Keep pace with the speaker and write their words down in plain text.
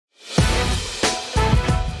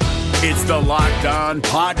It's the Locked On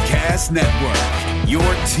Podcast Network, your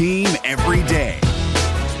team every day.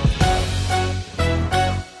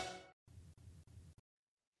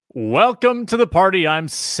 Welcome to the party. I'm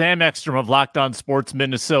Sam Ekstrom of Locked On Sports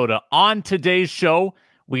Minnesota. On today's show,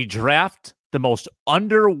 we draft the most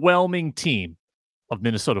underwhelming team of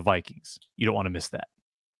Minnesota Vikings. You don't want to miss that.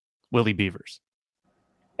 Willie Beavers.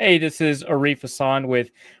 Hey, this is Arif Hassan with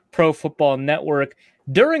Pro Football Network.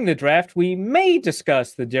 During the draft, we may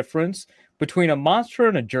discuss the difference between a monster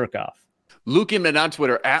and a jerk-off. Luke Inman on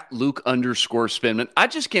Twitter, at Luke_Spinman. I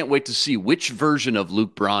just can't wait to see which version of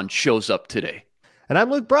Luke Braun shows up today. And I'm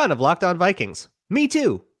Luke Braun of Locked On Vikings. Me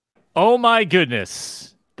too. Oh my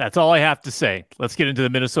goodness. That's all I have to say. Let's get into the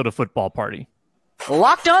Minnesota football party.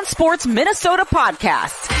 Locked On Sports Minnesota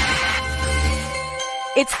Podcast.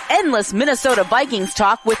 It's endless Minnesota Vikings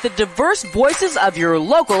talk with the diverse voices of your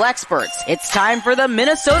local experts. It's time for the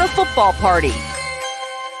Minnesota football party.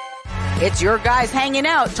 It's your guys hanging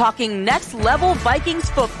out talking next level Vikings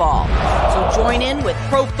football. So join in with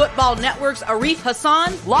Pro Football Network's Arif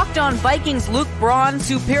Hassan, Locked On Vikings Luke Braun,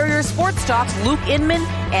 Superior Sports Talk's Luke Inman,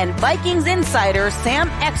 and Vikings insider Sam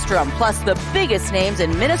Ekstrom, plus the biggest names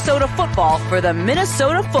in Minnesota football for the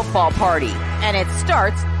Minnesota football party. And it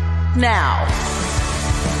starts now.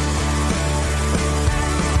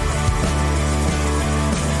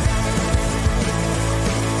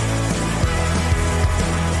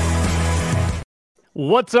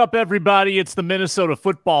 What's up, everybody? It's the Minnesota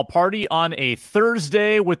football party on a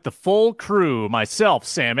Thursday with the full crew. Myself,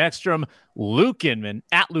 Sam Ekstrom, Luke Inman,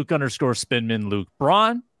 at Luke_Spinman, Luke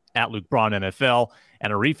Braun, at Luke Braun NFL,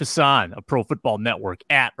 and Arif Hassan of Pro Football Network,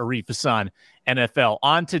 at Arif Hassan NFL.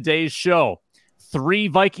 On today's show, 3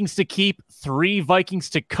 Vikings to keep, 3 Vikings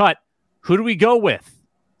to cut. Who do we go with?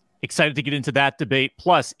 Excited to get into that debate.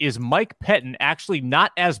 Plus, is Mike Pettine actually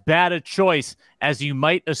not as bad a choice as you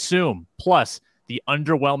might assume? Plus, the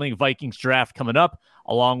underwhelming Vikings draft coming up,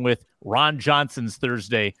 along with Ron Johnson's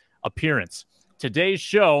Thursday appearance. Today's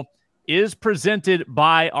show is presented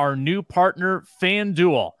by our new partner,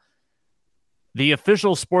 FanDuel, the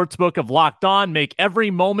official sportsbook of Locked On. Make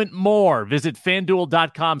every moment more. Visit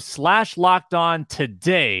FanDuel.com/LockedOn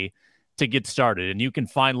today to get started. And you can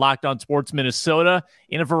find Locked On Sports Minnesota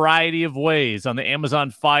in a variety of ways on the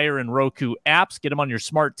Amazon Fire and Roku apps. Get them on your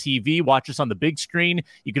smart TV. Watch us on the big screen.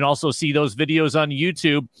 You can also see those videos on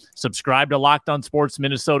YouTube. Subscribe to Locked On Sports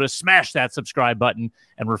Minnesota. Smash that subscribe button,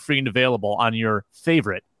 and we're free and available on your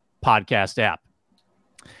favorite podcast app.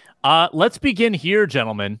 Let's begin here,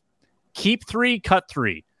 gentlemen. Keep 3, cut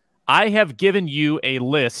 3. I have given you a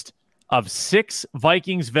list of 6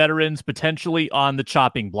 Vikings veterans potentially on the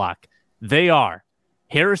chopping block. They are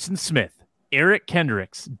Harrison Smith, Eric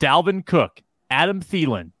Kendricks, Dalvin Cook, Adam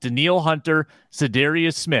Thielen, Danielle Hunter,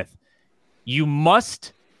 Za'Darius Smith. You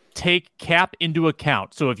must take cap into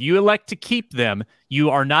account. So if you elect to keep them,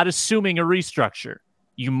 you are not assuming a restructure.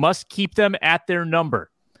 You must keep them at their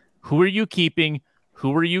number. Who are you keeping?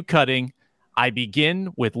 Who are you cutting? I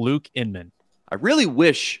begin with Luke Inman. I really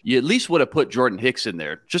wish you at least would have put Jordan Hicks in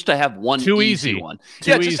there just to have one easy one.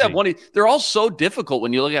 Just have one. They're all so difficult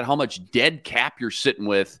when you look at how much dead cap you're sitting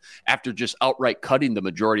with after just outright cutting the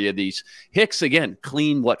majority of these. Hicks, again,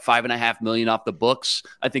 clean, $5.5 million off the books.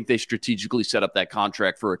 I think they strategically set up that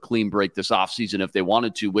contract for a clean break this offseason if they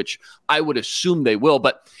wanted to, which I would assume they will.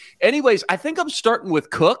 But anyways, I think I'm starting with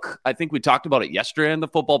Cook. I think we talked about it yesterday on the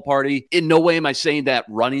football party. In no way am I saying that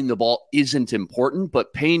running the ball isn't important,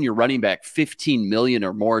 but paying your running back $15 million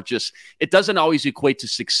or more, it doesn't always equate to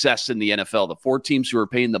success in the NFL. The 4 teams who are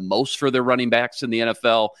paying the most for their running backs in the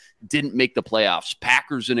NFL didn't make the playoffs.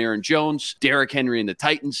 Packers and Aaron Jones, Derrick Henry and the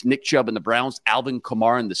Titans, Nick Chubb and the Browns, Alvin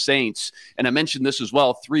Kamara and the Saints. And I mentioned this as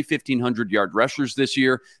well, 3 1,500-yard rushers this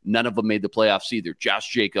year. None of them made the playoffs either. Josh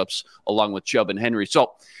Jacobs along with Chubb and Henry.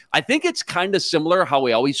 So I think it's kind of similar how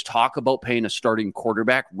we always talk about paying a starting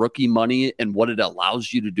quarterback rookie money and what it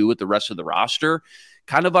allows you to do with the rest of the roster.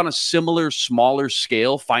 Kind of on a similar, smaller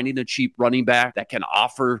scale, finding a cheap running back that can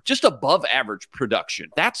offer just above average production.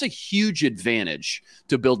 That's a huge advantage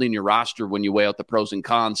to building your roster when you weigh out the pros and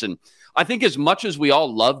cons. And I think as much as we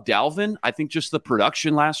all love Dalvin, I think just the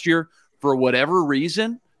production last year, for whatever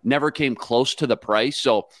reason, never came close to the price.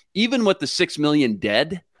 So even with the $6 million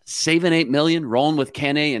dead, saving $8 million, rolling with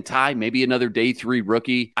Kene and Ty, maybe another day 3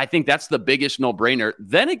 rookie. I think that's the biggest no-brainer.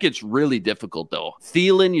 Then it gets really difficult, though.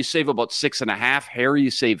 Thielen, you save about 6.5. Harry,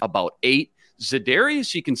 you save about 8.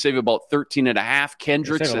 Za'Darius, you can save about 13.5.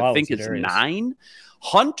 Kendricks, I think it's 9.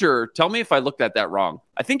 Hunter, tell me if I looked at that wrong.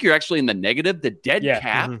 I think you're actually in the negative. The dead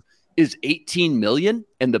cap is 18 million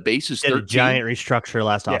and the base is 13. A giant restructure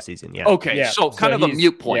last offseason. Yeah. Okay. Yeah. So kind of a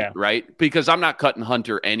mute point, yeah. right? Because I'm not cutting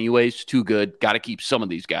Hunter anyways. Too good. Got to keep some of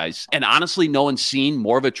these guys. And honestly, no one's seen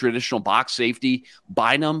more of a traditional box safety.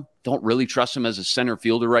 Bynum, don't really trust him as a center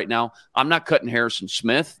fielder right now. I'm not cutting Harrison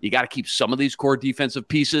Smith. You got to keep some of these core defensive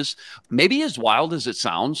pieces. Maybe as wild as it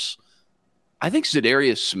sounds, I think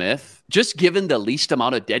Zadarius Smith, just given the least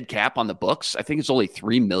amount of dead cap on the books, I think it's only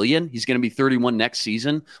 $3 million. He's going to be 31 next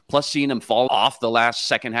season, plus seeing him fall off the last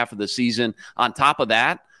second half of the season. On top of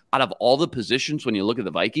that, out of all the positions, when you look at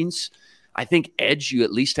the Vikings, I think edge, you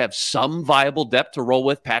at least have some viable depth to roll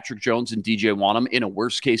with Patrick Jones and DJ Wanham in a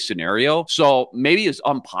worst case scenario. So maybe as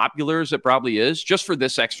unpopular as it probably is, just for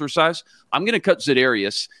this exercise, I'm going to cut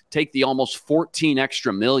Zadarius, take the almost 14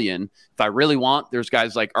 extra million. If I really want, there's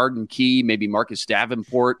guys like Arden Key, maybe Marcus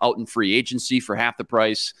Davenport out in free agency for half the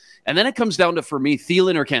price. And then it comes down to, for me,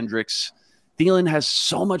 Thielen or Kendricks. Thielen has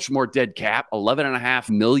so much more dead cap,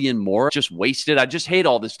 11.5 million more, just wasted. I just hate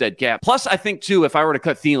all this dead cap. Plus, I think, too, if I were to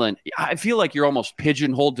cut Thielen, I feel like you're almost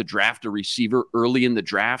pigeonholed to draft a receiver early in the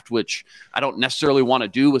draft, which I don't necessarily want to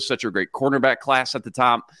do with such a great cornerback class at the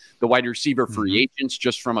top. The wide receiver free agents,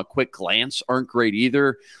 just from a quick glance, aren't great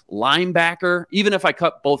either. Linebacker, even if I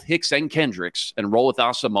cut both Hicks and Kendricks and roll with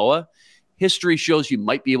Asamoah, history shows you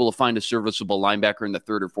might be able to find a serviceable linebacker in the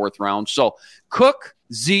 3rd or 4th round. So Cook,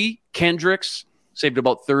 Z, Kendricks saved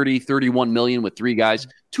about 31 million with 3 guys.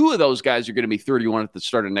 2 of those guys are going to be 31 at the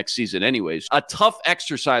start of next season anyways. A tough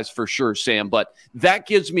exercise for sure, Sam, but that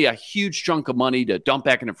gives me a huge chunk of money to dump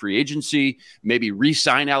back into free agency, maybe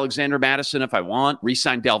re-sign Alexander Mattison if I want,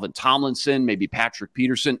 re-sign Dalvin Tomlinson, maybe Patrick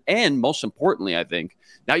Peterson, and most importantly, I think,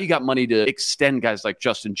 now you got money to extend guys like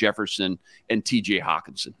Justin Jefferson and TJ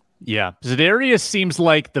Hawkinson. Yeah. Zadarius seems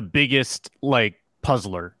like the biggest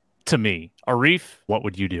puzzler to me. Arif, what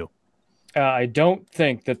would you do? I don't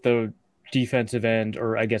think that the defensive end,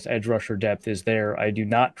 or I guess edge rusher depth, is there. I do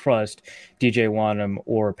not trust DJ Wanham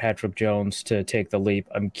or Patrick Jones to take the leap.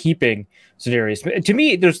 I'm keeping Zadarius. To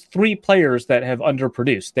me, there's 3 players that have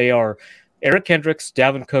underproduced. They are Eric Kendricks,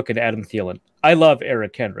 Dalvin Cook, and Adam Thielen. I love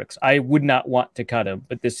Eric Kendricks. I would not want to cut him,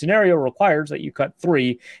 but this scenario requires that you cut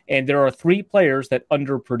 3, and there are 3 players that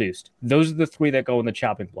underproduced. Those are the 3 that go in the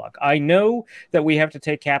chopping block. I know that we have to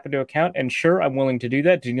take cap into account, and sure, I'm willing to do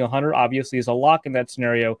that. Danielle Hunter obviously is a lock in that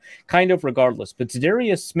scenario, kind of regardless. But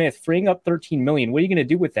Zadarius Smith freeing up $13 million, what are you going to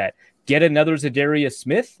do with that? Get another Zadarius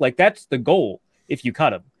Smith? That's the goal if you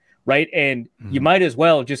cut him, right? And you might as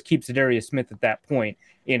well just keep Zadarius Smith at that point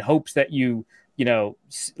in hopes that you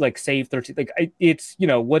save 13. It's,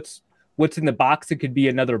 what's in the box. It could be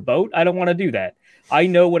another boat. I don't want to do that. I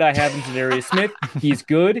know what I have in Zadarius Smith. He's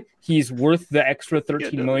good. He's worth the extra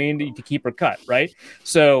 13 million to keep or cut, right?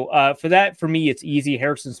 So for me, it's easy.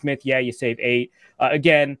 Harrison Smith, yeah, you save 8.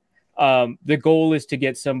 Again, the goal is to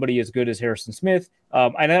get somebody as good as Harrison Smith.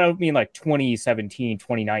 And I don't mean 2017,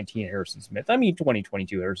 2019 Harrison Smith. I mean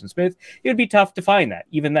 2022 Harrison Smith. It would be tough to find that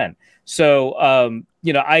even then. So,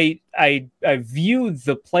 I view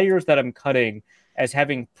the players that I'm cutting as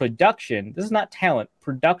having production. This is not talent,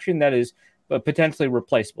 production that is potentially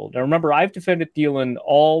replaceable. Now, remember, I've defended Thielen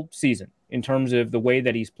all season in terms of the way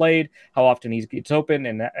that he's played, how often he gets open,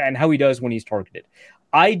 and how he does when he's targeted.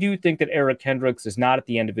 I do think that Eric Kendricks is not at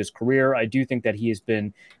the end of his career. I do think that he has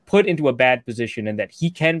been put into a bad position and that he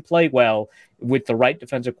can play well with the right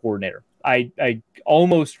defensive coordinator. I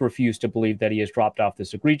almost refuse to believe that he has dropped off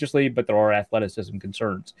this egregiously, but there are athleticism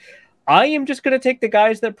concerns. I am just going to take the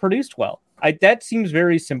guys that produced well. That seems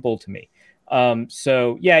very simple to me.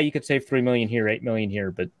 So, yeah, you could save $3 million here, $8 million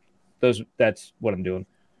here, but that's what I'm doing.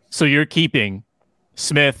 So you're keeping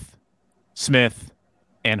Smith,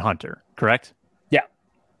 and Hunter, correct?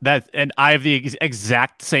 And I have the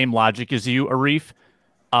exact same logic as you, Arif.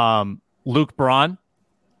 Luke Braun,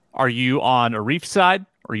 are you on Arif's side?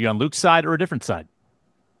 Or are you on Luke's side or a different side?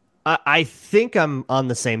 I think I'm on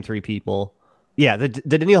the same 3 people. Yeah, the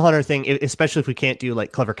Danielle Hunter thing, especially if we can't do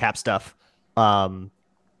clever cap stuff,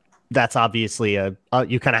 that's obviously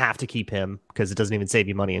you kind of have to keep him because it doesn't even save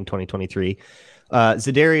you money in 2023.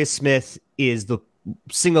 Zadarius Smith is the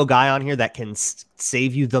single guy on here that can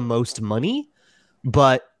save you the most money,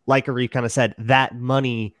 but like Arif kind of said, that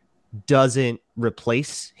money doesn't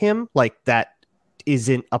replace him. That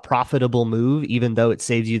isn't a profitable move, even though it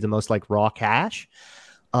saves you the most raw cash.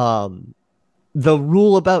 The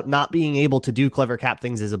rule about not being able to do clever cap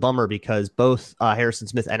things is a bummer because both Harrison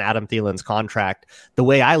Smith and Adam Thielen's contract, the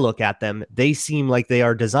way I look at them, they seem like they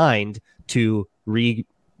are designed to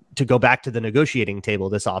go back to the negotiating table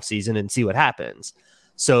this offseason and see what happens.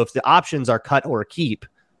 So if the options are cut or keep,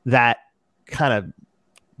 that kind of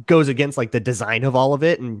goes against the design of all of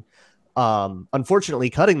it. And Unfortunately,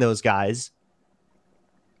 cutting those guys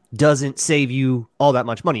doesn't save you all that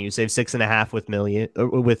much money. You save $6.5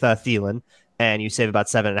 with Thielen, and you save about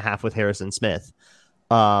 $7.5 with Harrison Smith.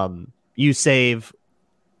 You save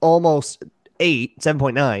almost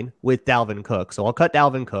 7.9 with Dalvin Cook. So I'll cut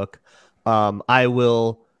Dalvin Cook. I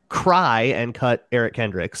will cry and cut Eric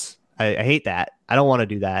Kendricks. I hate that. I don't want to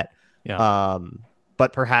do that. Yeah.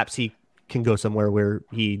 But perhaps he can go somewhere where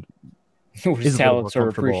he his talents are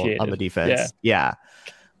appreciated on the defense. Yeah.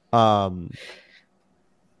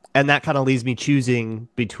 And that kind of leaves me choosing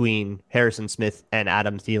between Harrison Smith and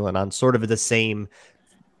Adam Thielen on sort of the same,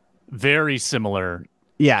 very similar.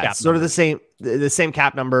 Yeah, it's sort of the same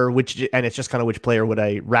cap number, and it's just kind of which player would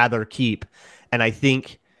I rather keep. And I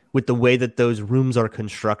think with the way that those rooms are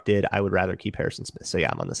constructed, I would rather keep Harrison Smith. So yeah,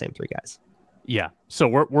 I'm on the same three guys. Yeah. So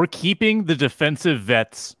we're keeping the defensive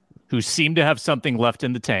vets who seem to have something left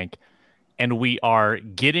in the tank. And we are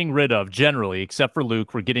getting rid of, generally, except for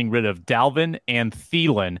Luke, we're getting rid of Dalvin and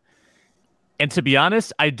Thielen. And to be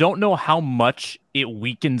honest, I don't know how much it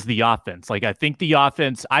weakens the offense. Like, I think the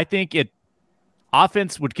offense,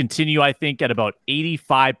 offense would continue, I think, at about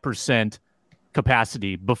 85%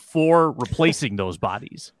 capacity before replacing those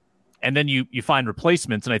bodies. And then you find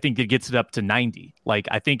replacements, and I think it gets it up to 90. Like,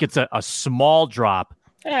 I think it's a small drop.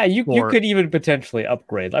 Yeah, you could even potentially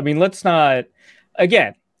upgrade. I mean, let's not,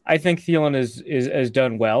 again, I think Thielen is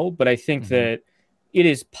done well, but I think that it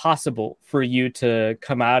is possible for you to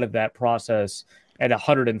come out of that process at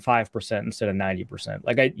 105% instead of 90%.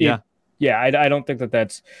 Like I don't think that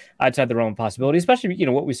that's outside the realm of possibility, especially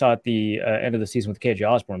what we saw at the end of the season with KJ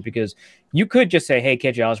Osborne, because you could just say, hey,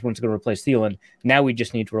 KJ Osborne's going to replace Thielen. Now we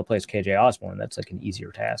just need to replace KJ Osborne. That's like an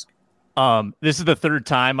easier task. This is the third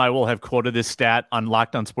time I will have quoted this stat on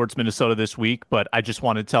Locked On Sports Minnesota this week, but I just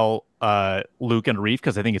want to tell Luke and Reef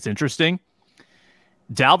because I think it's interesting.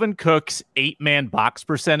 Dalvin Cook's 8-man box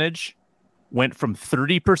percentage went from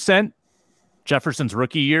 30% Jefferson's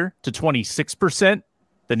rookie year to 26%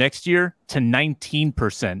 the next year to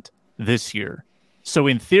 19% this year. So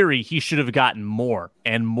in theory, he should have gotten more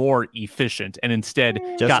and more efficient, and instead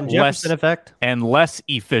got less effect and less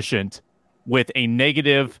efficient with a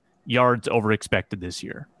negative yards over expected this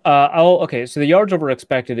year. So the yards over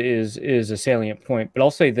expected is a salient point, but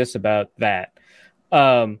I'll say this about that.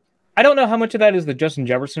 I don't know how much of that is the Justin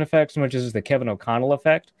Jefferson effect, so much as the Kevin O'Connell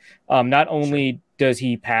effect. Not only does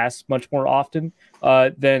he pass much more often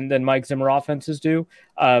than Mike Zimmer offenses do,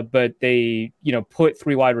 but they put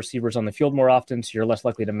 3 wide receivers on the field more often, so you're less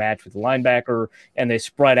likely to match with the linebacker, and they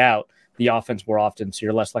spread out the offense more often, so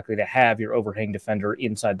you're less likely to have your overhang defender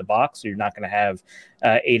inside the box, so you're not going to have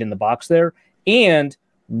 8 in the box there. And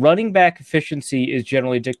running back efficiency is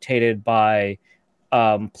generally dictated by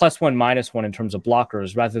 +1, -1 in terms of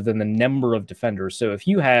blockers rather than the number of defenders. So if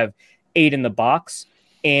you have 8 in the box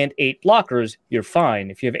and 8 blockers, you're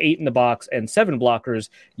fine. If you have 8 in the box and 7 blockers,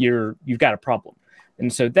 you've got a problem.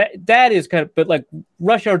 And so that is kind of, but like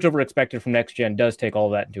rush yards over expected from next gen does take all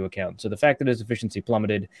of that into account. So the fact that his efficiency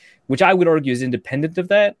plummeted, which I would argue is independent of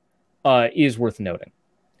that, is worth noting.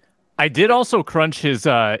 I did also crunch his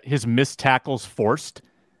missed tackles forced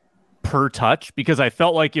per touch because I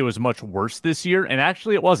felt like it was much worse this year, and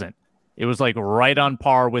actually it wasn't. It was like right on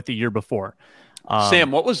par with the year before. Sam,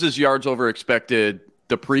 what was his yards over expected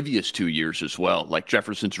the previous 2 years as well? Like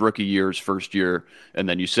Jefferson's rookie year's first year, and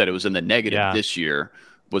then you said it was in the negative this year.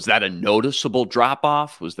 Was that a noticeable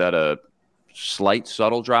drop-off? Was that a slight,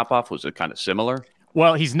 subtle drop-off? Was it kind of similar?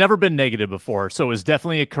 Well, he's never been negative before, so it was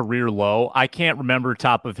definitely a career low. I can't remember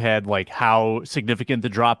top of head like how significant the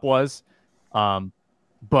drop was,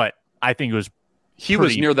 but I think it was. He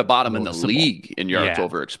was near the bottom in the league in yards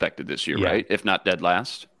over expected this year, right? If not dead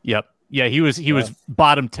last. Yep. Yeah, he was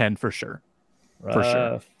bottom 10 for sure. For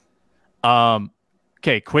sure.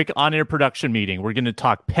 Okay, quick on-air production meeting. We're going to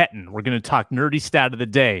talk Pettine. We're going to talk nerdy stat of the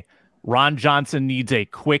day. Ron Johnson needs a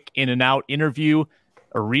quick in-and-out interview.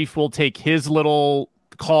 Arif will take his little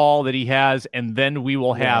call that he has, and then we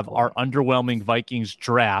will have our underwhelming Vikings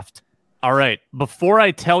draft. All right, before I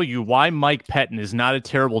tell you why Mike Pettine is not a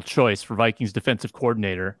terrible choice for Vikings defensive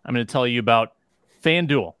coordinator, I'm going to tell you about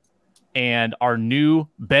FanDuel and our new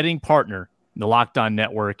betting partner, the Locked On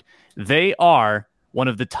Network. They are one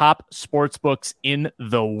of the top sports books in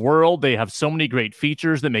the world. They have so many great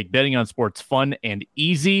features that make betting on sports fun and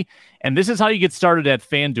easy. And this is how you get started at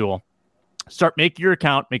FanDuel. Make your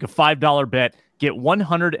account, make a $5 bet, get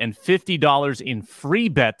 $150 in free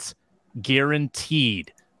bets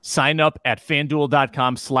guaranteed. Sign up at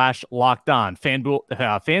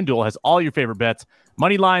FanDuel.com/lockedon. FanDuel has all your favorite bets,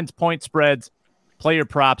 money lines, point spreads, player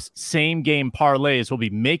props, same game parlays. We'll be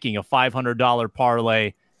making a $500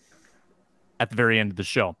 parlay at the very end of the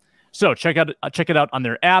show. So check it out on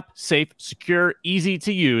their app. Safe, secure, easy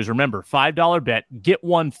to use. Remember, $5 bet, get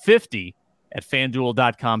 $150 at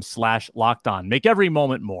FanDuel.com/lockedon. Make every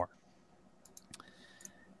moment more.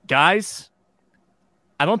 Guys,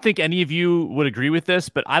 I don't think any of you would agree with this,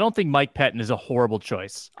 but I don't think Mike Pettine is a horrible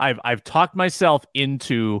choice. I've talked myself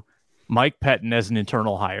into Mike Pettine as an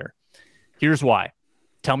internal hire. Here's why.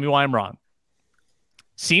 Tell me why I'm wrong.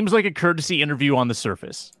 Seems like a courtesy interview on the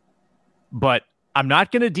surface, but I'm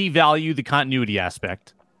not going to devalue the continuity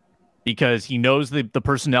aspect because he knows the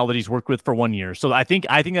personnel that he's worked with for 1 year. So I think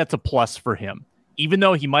that's a plus for him. Even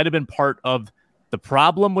though he might have been part of the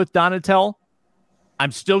problem with Donatel,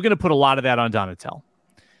 I'm still going to put a lot of that on Donatel.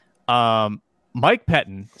 Mike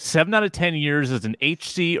Pettine, 7 out of 10 years as an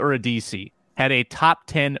HC or a DC, had a top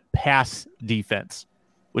 10 pass defense,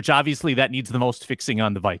 which obviously that needs the most fixing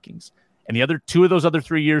on the Vikings. And the other 2 of those other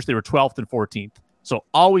 3 years, they were 12th and 14th. So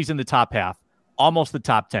always in the top half, almost the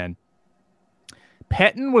top 10.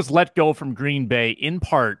 Pettine was let go from Green Bay in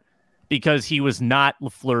part because he was not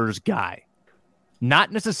LaFleur's guy.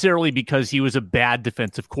 Not necessarily because he was a bad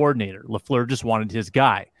defensive coordinator. LaFleur just wanted his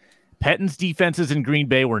guy. Pettine's defenses in Green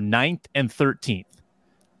Bay were 9th and 13th.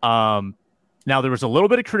 Now, there was a little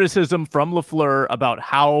bit of criticism from LaFleur about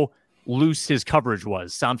how loose his coverage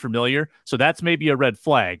was. Sound familiar? So that's maybe a red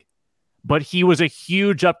flag. But he was a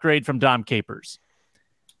huge upgrade from Dom Capers.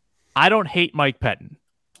 I don't hate Mike Pettine.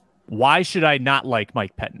 Why should I not like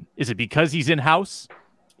Mike Pettine? Is it because he's in-house?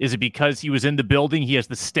 Is it because he was in the building? He has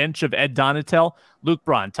the stench of Ed Donatel? Luke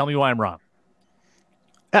Braun, tell me why I'm wrong.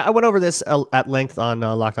 I went over this at length on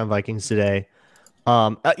Locked On Vikings today.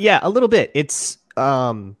 Yeah, a little bit. It's,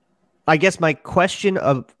 I guess my question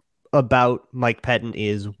about Mike Pettine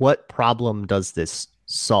is, what problem does this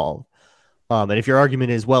solve? And if your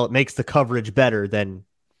argument is, well, it makes the coverage better, then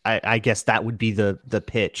I guess that would be the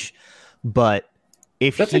pitch. But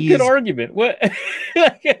if that's a good argument. What?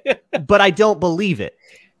 But I don't believe it.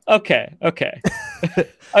 Okay.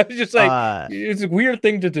 I was just like, it's a weird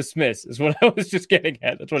thing to dismiss, is what I was just getting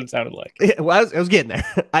at. That's what it sounded like. Yeah, well, I was getting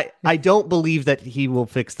there. I don't believe that he will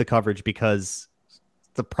fix the coverage because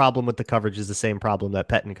the problem with the coverage is the same problem that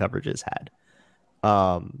Pettine coverages had.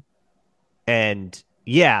 And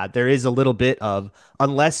yeah, there is a little bit of,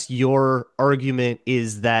 unless your argument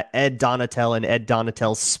is that Ed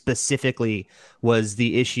Donatel specifically was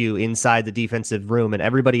the issue inside the defensive room and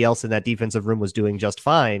everybody else in that defensive room was doing just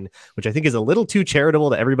fine, which I think is a little too charitable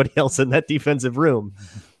to everybody else in that defensive room.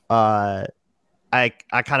 I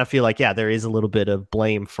kind of feel like, yeah, there is a little bit of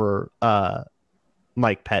blame for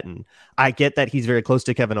Mike Pettine. I get that he's very close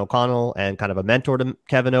to Kevin O'Connell and kind of a mentor to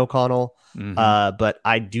Kevin O'Connell, but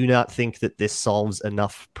I do not think that this solves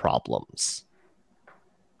enough problems.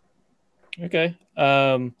 Okay.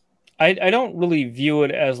 I don't really view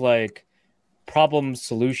it as like problem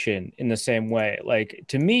solution in the same way. Like,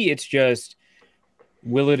 to me, it's just,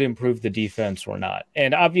 will it improve the defense or not?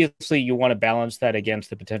 And obviously you want to balance that against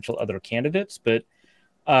the potential other candidates, but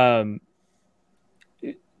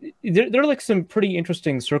there are like some pretty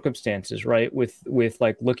interesting circumstances, right? With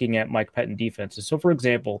like looking at Mike Pettine defenses. So for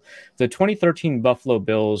example, the 2013 Buffalo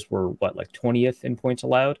Bills were like 20th in points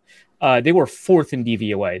allowed. They were 4th in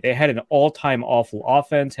DVOA. They had an all-time awful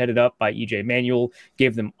offense headed up by EJ Manuel,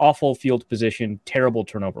 gave them awful field position, terrible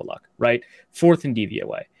turnover luck, right? 4th in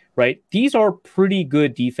DVOA. Right. These are pretty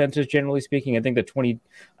good defenses, generally speaking. I think the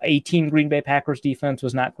 2018 Green Bay Packers defense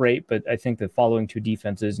was not great, but I think the following 2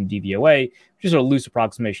 defenses in DVOA, which is a loose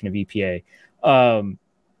approximation of EPA,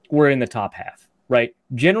 were in the top half. Right.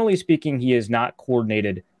 Generally speaking, he has not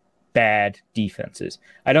coordinated bad defenses.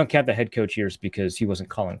 I don't count the head coach years because he wasn't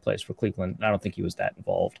calling plays for Cleveland. I don't think he was that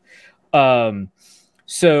involved.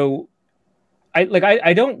 So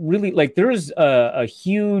I don't really like, there's a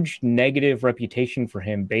huge negative reputation for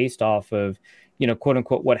him based off of, quote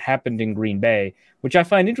unquote, what happened in Green Bay, which I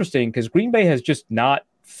find interesting because Green Bay has just not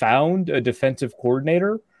found a defensive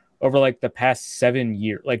coordinator over like the past 7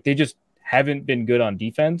 years. Like, they just haven't been good on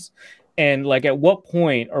defense. And like, at what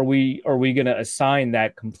point are we going to assign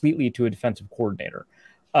that completely to a defensive coordinator?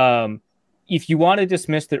 If you want to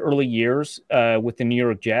dismiss the early years with the New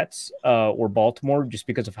York Jets or Baltimore just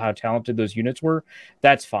because of how talented those units were,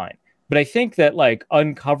 that's fine. But I think that like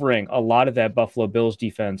uncovering a lot of that Buffalo Bills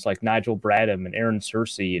defense, like Nigel Bradham and Aaron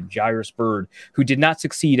Searcy and Jairus Byrd, who did not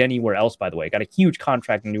succeed anywhere else, by the way, got a huge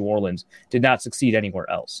contract in New Orleans, did not succeed anywhere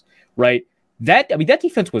else, right? That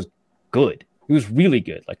defense was good. It was really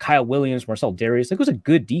good. Like Kyle Williams, Marcel Darius, like, it was a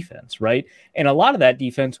good defense, right? And a lot of that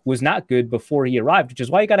defense was not good before he arrived, which is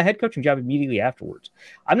why he got a head coaching job immediately afterwards.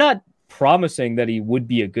 I'm not promising that he would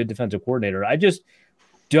be a good defensive coordinator. I just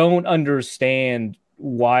don't understand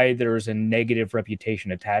why there's a negative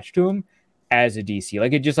reputation attached to him as a DC.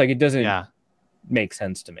 It doesn't make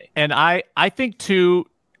sense to me. And I think too,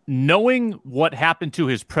 knowing what happened to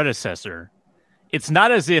his predecessor, it's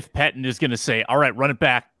not as if Pettine is going to say, all right, run it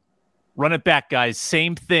back, guys.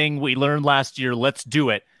 Same thing we learned last year. Let's do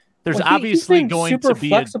it. There's obviously going to be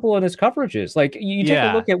flexible in his coverages. Like you take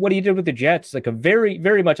a look at what he did with the Jets, like a very,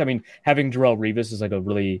 very much. I mean, having Darrelle Revis is like a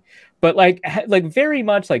really, but like very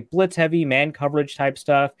much like blitz heavy man coverage type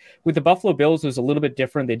stuff. With the Buffalo Bills, it was a little bit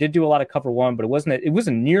different. They did do a lot of cover one, but it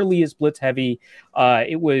wasn't nearly as blitz heavy.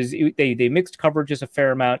 They mixed coverages a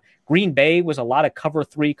fair amount. Green Bay was a lot of cover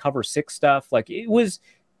 3, cover 6 stuff. Like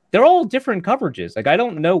they're all different coverages. Like, I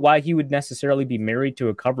don't know why he would necessarily be married to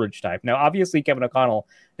a coverage type. Now, obviously, Kevin O'Connell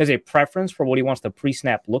has a preference for what he wants the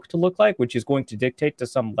pre-snap look to look like, which is going to dictate to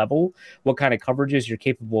some level what kind of coverages you're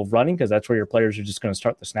capable of running, because that's where your players are just going to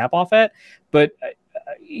start the snap off at. But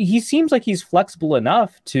he seems like he's flexible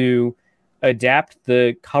enough to adapt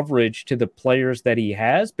the coverage to the players that he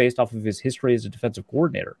has based off of his history as a defensive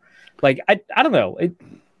coordinator. Like, I don't know.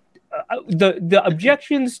 The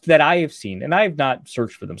objections that I have seen, and I have not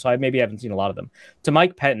searched for them, so I maybe haven't seen a lot of them, to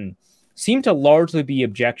Mike Pettine seem to largely be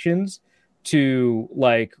objections to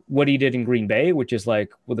like what he did in Green Bay, which is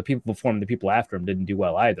like, well, the people before him, the people after him didn't do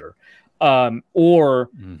well either. What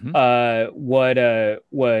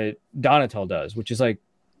Donatel does, which is like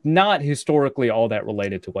not historically all that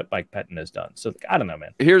related to what Mike Pettine has done. So I don't know, man.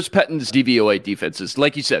 Here's Pettine's DVOA defenses.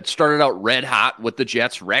 Like you said, started out red hot with the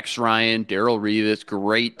Jets, Rex Ryan, Darrelle Revis,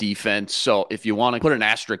 great defense. So if you want to put an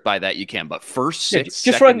asterisk by that, you can. But first 6,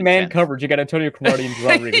 just run man coverage. You got Antonio Cromartie and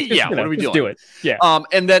Darrelle Revis. What are we doing? Do it. Yeah.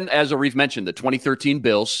 And then, as Arif mentioned, the 2013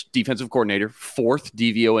 Bills defensive coordinator, 4th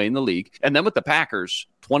DVOA in the league. And then with the Packers,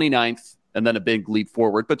 29th, and then a big leap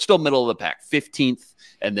forward, but still middle of the pack, 15th,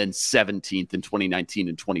 and then 17th in 2019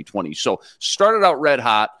 and 2020. So started out red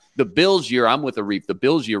hot. The Bills year, I'm with Arif. The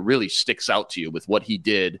Bills year really sticks out to you with what he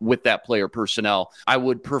did with that player personnel. I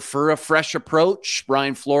would prefer a fresh approach.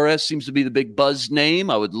 Brian Flores seems to be the big buzz name.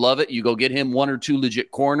 I would love it. You go get him 1 or 2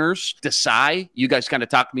 legit corners. Desai, you guys kind of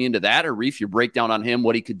talked me into that. Arif, your breakdown on him,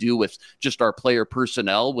 what he could do with just our player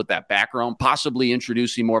personnel with that background, possibly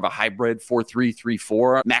introducing more of a hybrid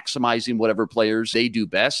 4-3-3-4, maximizing whatever players they do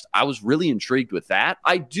best. I was really intrigued with that.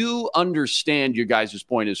 I do understand your guys'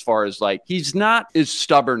 point as far as like, he's not as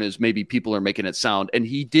stubborn as maybe people are making it sound. And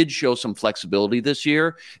he did show some flexibility this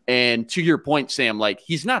year. And to your point, Sam, like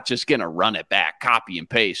he's not just going to run it back, copy and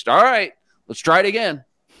paste. All right, let's try it again.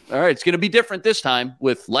 All right, it's going to be different this time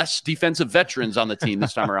with less defensive veterans on the team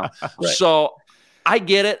this time around. Right. So I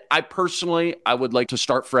get it. I would like to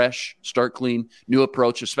start fresh, start clean, new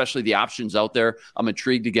approach, especially the options out there. I'm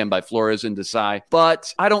intrigued again by Flores and Desai,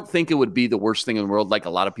 but I don't think it would be the worst thing in the world like a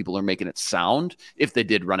lot of people are making it sound if they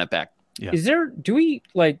did run it back. Yeah.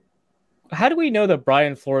 How do we know that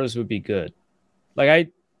Brian Flores would be good? Like,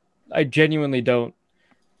 I genuinely don't.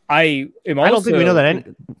 I don't think we know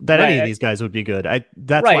that any of these guys would be good.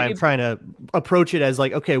 That's why I'm trying to approach it as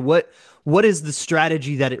like, okay, what is the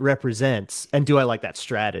strategy that it represents, and do I like that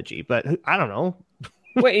strategy? But I don't know.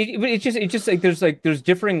 It's just like there's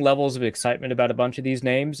differing levels of excitement about a bunch of these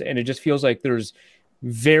names, and it just feels like there's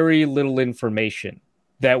very little information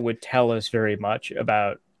that would tell us very much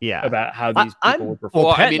about how these people would perform.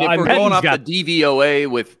 Well, if we're going off the DVOA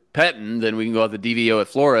with Pettine, then we can go off the DVO with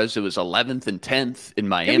Flores. It was 11th and 10th in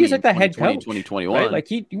Miami. He's like the head coach, 2021. Right? Like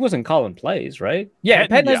he wasn't calling plays, right? Yeah,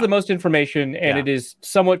 Pettine has the most information, and it is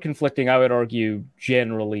somewhat conflicting. I would argue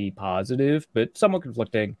generally positive, but somewhat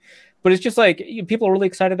conflicting. But it's just like people are really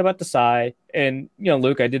excited about Desai, and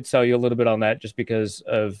Luke, I did sell you a little bit on that just because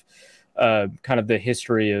of kind of the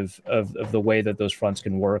history of the way that those fronts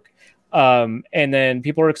can work. And then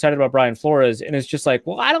people are excited about Brian Flores, and it's just like,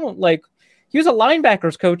 well, I don't like. He was a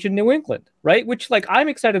linebackers coach in New England, right? Which, like, I'm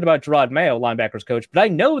excited about Gerard Mayo, linebackers coach, but I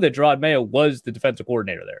know that Gerard Mayo was the defensive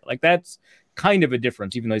coordinator there. Like, that's kind of a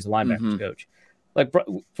difference, even though he's a linebackers coach. Like,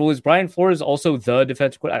 was Brian Flores also the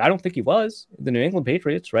defensive coordinator? I don't think he was the New England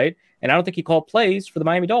Patriots, right? And I don't think he called plays for the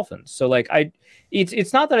Miami Dolphins. So, like,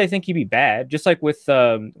 it's not that I think he'd be bad. Just like with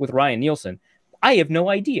Ryan Nielsen, I have no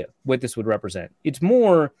idea what this would represent. It's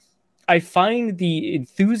more, I find the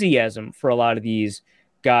enthusiasm for a lot of these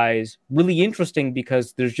guys really interesting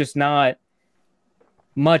because there's just not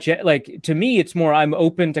much. Like, to me, it's more I'm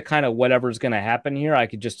open to kind of whatever's going to happen here. I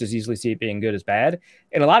could just as easily see it being good as bad.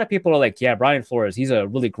 And a lot of people are like, yeah, Brian Flores, he's a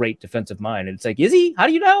really great defensive mind. And it's like, is he? How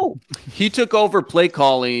do you know? He took over play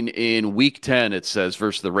calling in week 10, it says,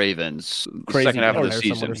 versus the Ravens. Second half of the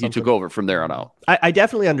season. He took over from there on out. I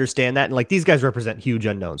definitely understand that. And like, these guys represent huge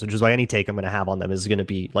unknowns, which is why any take I'm going to have on them is going to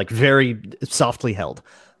be like very softly held.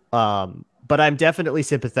 But I'm definitely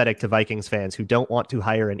sympathetic to Vikings fans who don't want to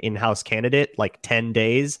hire an in-house candidate like 10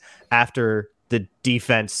 days after the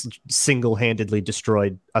defense single-handedly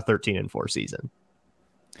destroyed a 13-4 season.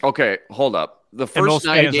 Okay, hold up. The first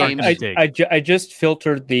 9 games, I just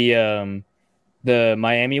filtered the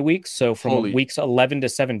Miami weeks. So from weeks 11 to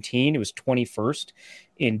 17, it was 21st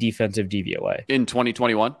in defensive DVOA in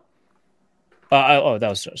 2021.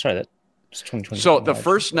 That's 2020. So the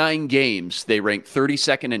first 9 games, they ranked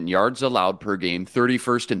 32nd in yards allowed per game,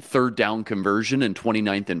 31st in third down conversion, and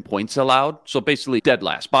 29th in points allowed. So basically dead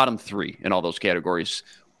last, bottom 3 in all those categories.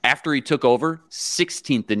 After he took over,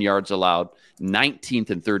 16th in yards allowed,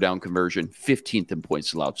 19th in third down conversion, 15th in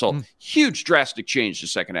points allowed. So huge drastic change the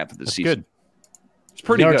second half of the season. Good. It's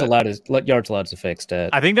pretty yards good. Yards allowed is a fake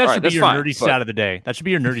stat. I think that should be your nerdy stat of the day. That should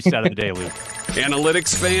be your nerdy stat of the day, Luke.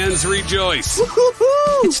 Analytics fans rejoice.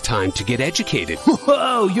 It's time to get educated.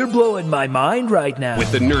 Whoa, you're blowing my mind right now.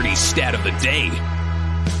 With the nerdy stat of the day.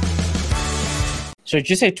 So did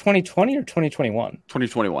you say 2020 or 2021?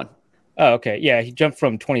 2021. Oh, okay. Yeah, he jumped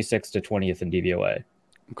from 26th to 20th in DVOA.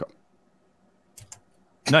 Okay.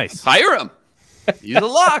 Nice. Hire him. He's a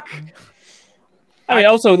lock. I mean,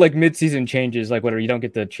 also like mid-season changes, like whatever, you don't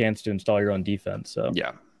get the chance to install your own defense. So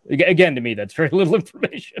yeah. Again, to me, that's very little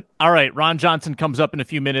information. All right, Ron Johnson comes up in a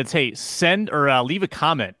few minutes. Hey, send or leave a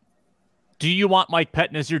comment. Do you want Mike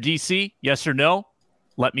Pettine as your DC? Yes or no?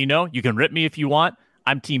 Let me know. You can rip me if you want.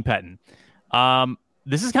 I'm Team Pettine.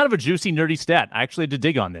 This is kind of a juicy, nerdy stat. I actually had to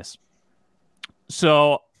dig on this.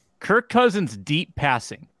 So Kirk Cousins' deep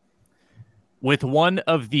passing with one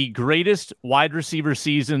of the greatest wide receiver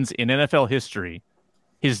seasons in NFL history.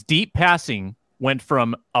 His deep passing went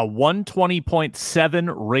from a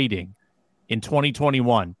 120.7 rating in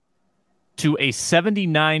 2021 to a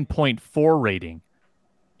 79.4 rating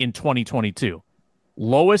in 2022.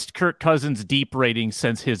 Lowest Kirk Cousins deep rating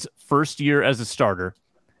since his first year as a starter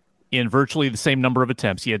in virtually the same number of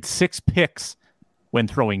attempts. He had 6 picks when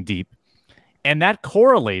throwing deep. And that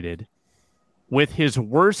correlated with his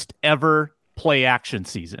worst ever play action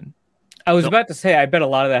season. I was about to say, I bet a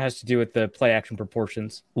lot of that has to do with the play action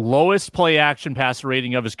proportions. Lowest play action passer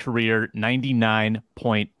rating of his career,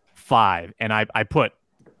 99.5. And I put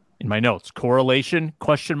in my notes, correlation,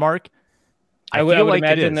 question mark. I would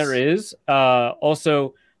imagine there is.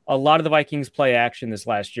 Also, a lot of the Vikings play action this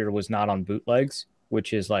last year was not on bootlegs,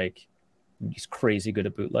 which is like, he's crazy good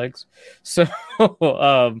at bootlegs. So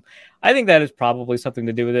I think that is probably something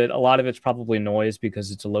to do with it. A lot of it's probably noise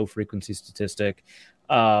because it's a low frequency statistic.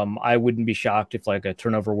 I wouldn't be shocked if like a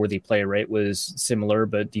turnover worthy play rate was similar,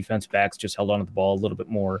 but defense backs just held onto the ball a little bit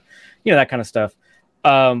more, that kind of stuff.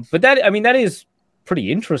 But that is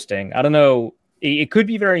pretty interesting. I don't know. It could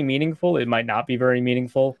be very meaningful. It might not be very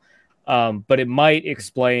meaningful. But it might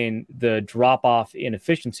explain the drop off in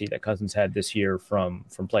efficiency that Cousins had this year from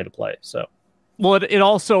play to play. So, well, it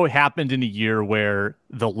also happened in a year where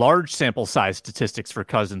the large sample size statistics for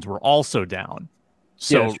Cousins were also down.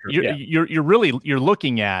 So you're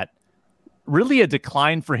looking at really a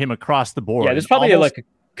decline for him across the board. Yeah, there's probably like a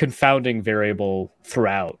confounding variable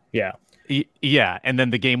throughout. Yeah. Yeah, and then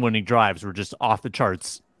the game-winning drives were just off the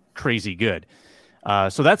charts, crazy good.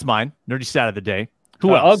 So that's mine. Nerdy stat of the day.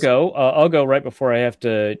 Who else? I'll go right before I have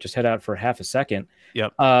to just head out for half a second.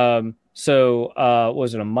 Yep. So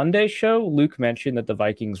was it a Monday show? Luke mentioned that the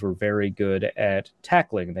Vikings were very good at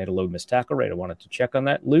tackling. They had a low missed tackle rate. I wanted to check on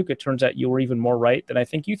that. Luke, it turns out you were even more right than I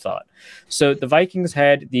think you thought. So the Vikings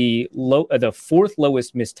had the 4th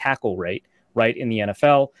lowest missed tackle rate, right, in the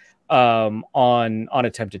NFL on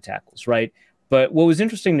attempted tackles, right? But what was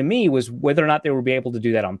interesting to me was whether or not they would be able to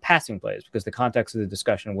do that on passing plays, because the context of the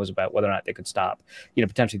discussion was about whether or not they could stop,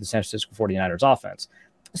 potentially the San Francisco 49ers offense.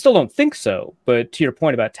 I still don't think so. But to your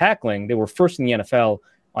point about tackling, they were first in the NFL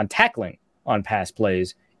on tackling on pass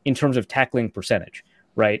plays in terms of tackling percentage,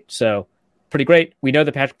 right? So pretty great. We know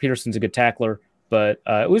that Patrick Peterson's a good tackler, but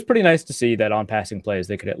it was pretty nice to see that on passing plays,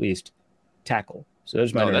 they could at least tackle. So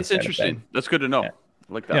there's my that's interesting. That's good to know. Yeah.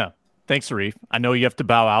 I like that. Yeah. Thanks, Arif. I know you have to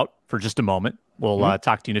bow out for just a moment. We'll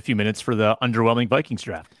talk to you in a few minutes for the underwhelming Vikings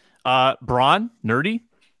draft. Braun, nerdy?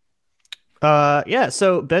 Yeah,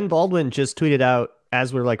 so Ben Baldwin just tweeted out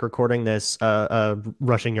as we're recording this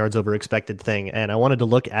rushing yards over expected thing, and I wanted to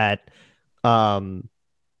look at I'm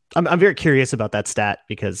very curious about that stat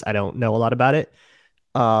because I don't know a lot about it.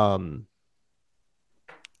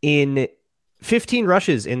 In 15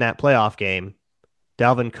 rushes in that playoff game,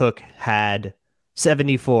 Dalvin Cook had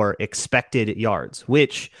 74 expected yards,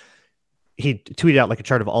 which he tweeted out a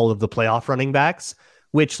chart of all of the playoff running backs,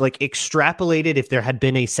 which extrapolated if there had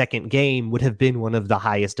been a second game would have been one of the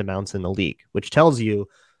highest amounts in the league, which tells you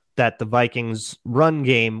that the Vikings run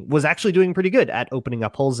game was actually doing pretty good at opening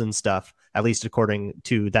up holes and stuff, at least according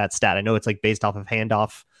to that stat. I know it's like based off of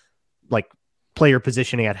handoff, like player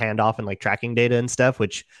positioning at handoff and like tracking data and stuff,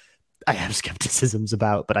 which I have skepticisms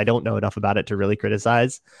about, but I don't know enough about it to really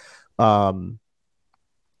criticize. But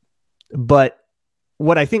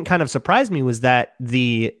what I think kind of surprised me was that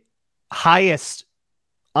the highest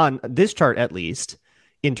on this chart, at least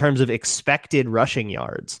in terms of expected rushing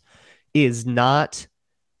yards, is not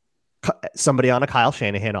somebody on a Kyle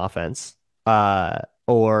Shanahan offense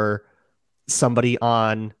or somebody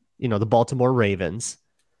on, the Baltimore Ravens.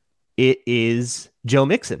 It is Joe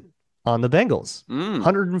Mixon on the Bengals.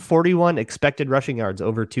 141 expected rushing yards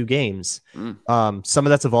over 2 games. Some of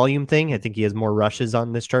that's a volume thing. I think he has more rushes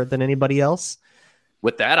on this chart than anybody else.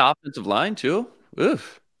 With that offensive line too?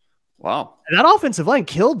 Oof. Wow. And that offensive line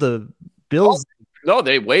killed the Bills. No,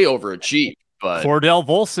 they way overachieved. But Cordell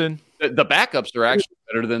Volson. The backups are actually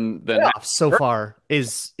better than so far.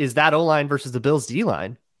 Is that O-line versus the Bills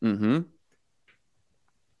D-line? Mm-hmm.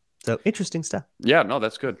 So interesting stuff. Yeah, no,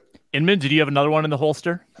 that's good. Inman, did you have another one in the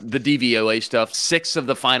holster? The DVOA stuff. 6 of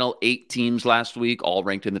the final 8 teams last week all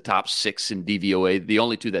ranked in the top 6 in DVOA. The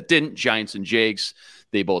only 2 that didn't, Giants and Jags,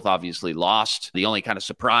 they both obviously lost. The only kind of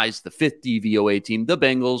surprise, the 5th DVOA team, the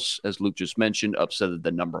Bengals, as Luke just mentioned, upset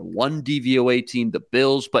the number 1 DVOA team, the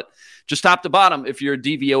Bills. But just top to bottom, if you're a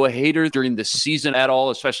DVOA hater during the season at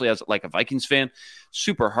all, especially as like a Vikings fan,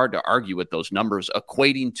 super hard to argue with those numbers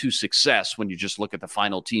equating to success when you just look at the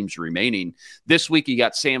final teams remaining. This week, you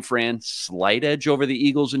got San Fran, slight edge over the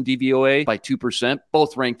Eagles in DVOA by 2%,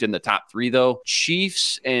 both ranked in the top 3, though.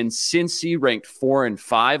 Chiefs and Cincy ranked 4 and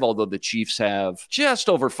 5, although the Chiefs have just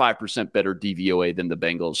over 5% better DVOA than the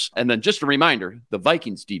Bengals. And then just a reminder, the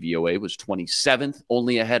Vikings DVOA was 27th,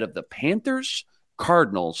 only ahead of the Panthers,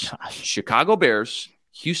 Cardinals, Chicago Bears,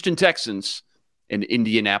 Houston Texans, and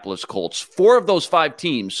Indianapolis Colts. 4 of those 5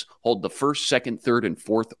 teams hold the 1st, 2nd, 3rd, and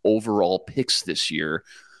 4th overall picks this year.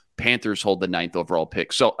 Panthers hold the 9th overall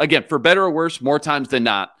pick. So again, for better or worse, more times than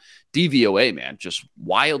not, DVOA, man, just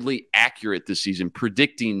wildly accurate this season,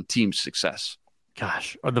 predicting team success.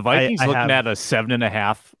 Gosh, are the Vikings looking at a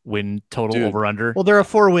 7.5 win total over under? Well, they're a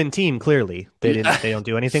 4-win team. Clearly, they don't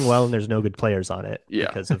do anything well, and there's no good players on it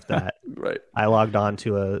because of that. Right. I logged on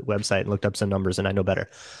to a website and looked up some numbers, and I know better.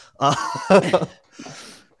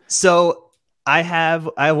 So I have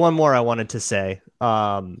one more I wanted to say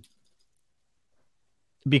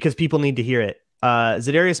because people need to hear it.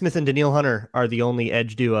 Zadarius Smith and Danielle Hunter are the only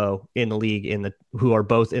edge duo in the league who are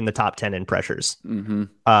both in the top 10 in pressures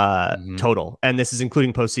total. And this is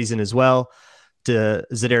including postseason as well.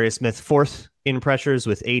 Zadarius Smith 4th in pressures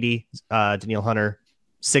with 80. Danielle Hunter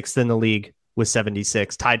 6th in the league with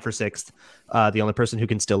 76, tied for 6th. The only person who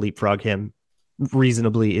can still leapfrog him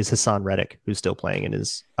reasonably is Hassan Reddick, who's still playing and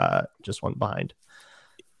is just one behind.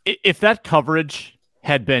 If that coverage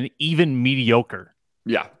had been even mediocre,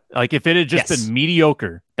 like if it had just been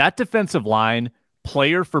mediocre, that defensive line,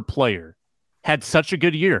 player for player, had such a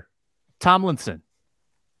good year. Tomlinson,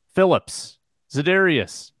 Phillips,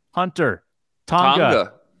 Zadarius, Hunter,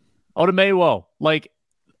 Tonga, Odamewo, like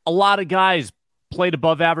a lot of guys played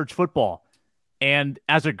above average football. And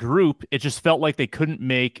as a group, it just felt like they couldn't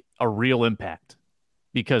make a real impact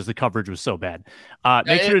because the coverage was so bad.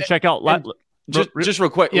 Make sure to check out... Just real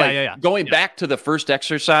quick, going back to the first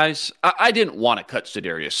exercise, I didn't want to cut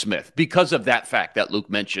Zadarius Smith because of that fact that Luke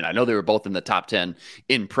mentioned. I know they were both in the top 10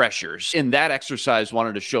 in pressures. In that exercise,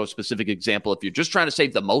 wanted to show a specific example. If you're just trying to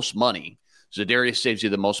save the most money, Zadarius saves you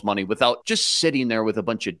the most money without just sitting there with a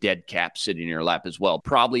bunch of dead caps sitting in your lap as well.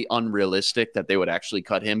 Probably unrealistic that they would actually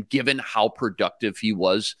cut him, given how productive he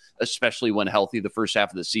was, especially when healthy the first half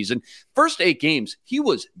of the season. First 8 games, he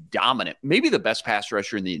was dominant. Maybe the best pass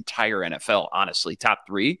rusher in the entire NFL, honestly. Top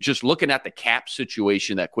 3. Just looking at the cap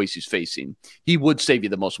situation that Kwesi's facing, he would save you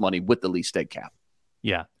the most money with the least dead cap.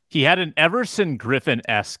 Yeah. He had an Everson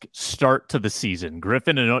Griffin-esque start to the season.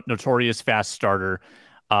 Griffin, a notorious fast starter,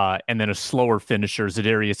 and then a slower finisher.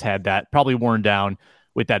 Zadarius had that, probably worn down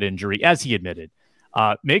with that injury, as he admitted.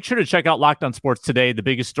 Make sure to check out Locked On Sports today. The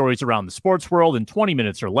biggest stories around the sports world in 20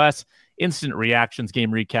 minutes or less. Instant reactions,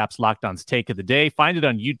 game recaps, Locked On's take of the day. Find it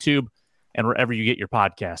on YouTube and wherever you get your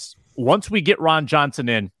podcasts. Once we get Ron Johnson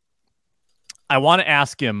in, I want to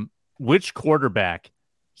ask him which quarterback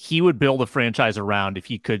he would build a franchise around if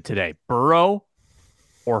he could today, Burrow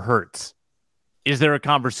or Hurts. Is there a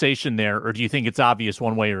conversation there, or do you think it's obvious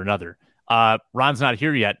one way or another? Ron's not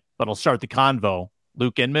here yet, but I'll start the convo.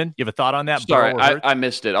 Luke Inman, you have a thought on that? Sorry, I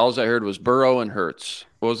missed it. All I heard was Burrow and Hurts.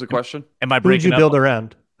 What was the question? Am I breaking Who would you build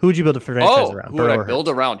around? Who would you build a franchise around? Who would I build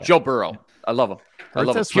around? Yeah. Joe Burrow. I love him. I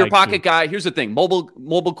love a pure pocket guy. Here's the thing. Mobile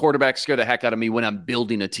quarterbacks scare the heck out of me when I'm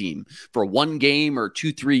building a team. For one game or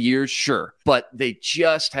 2-3 years, sure. But they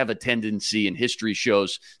just have a tendency, and history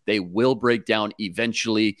shows they will break down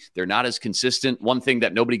eventually. They're not as consistent. One thing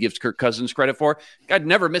that nobody gives Kirk Cousins credit for, guy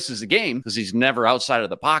never misses a game because he's never outside of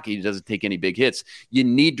the pocket. He doesn't take any big hits. You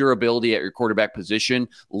need durability at your quarterback position.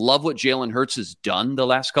 Love what Jalen Hurts has done the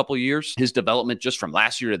last couple of years. His development just from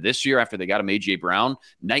last year to this year after they got him A.J. Brown,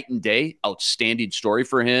 night and day, outstanding story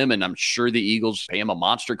for him. And I'm sure the Eagles pay him a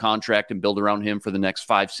monster contract and build around him for the next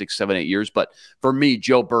 5, 6, 7, 8 years. But for me,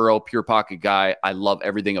 Joe Burrow, pure pocket guy, I love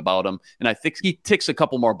everything about him. And I think he ticks a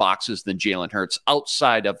couple more boxes than Jalen Hurts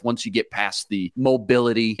outside of once you get past the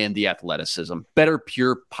mobility and the athleticism. Better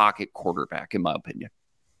pure pocket quarterback, in my opinion.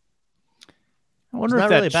 I wonder if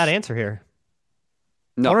that's not really a bad answer here.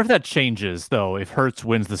 No. I wonder if that changes, though, if Hurts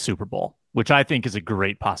wins the Super Bowl, which I think is a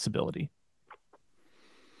great possibility.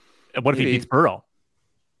 What if he beats Burrow?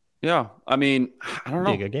 Yeah, I mean, I don't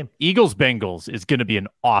know. Be a good game. Eagles-Bengals is going to be an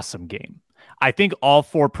awesome game. I think all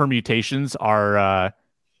 4 permutations are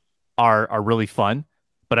really fun,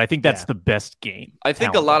 but I think that's the best game. I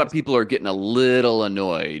think a lot of people are getting a little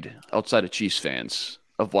annoyed outside of Chiefs fans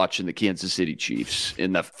of watching the Kansas City Chiefs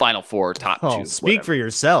in the Final Four, top 2. Speak for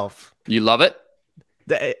yourself. You love it?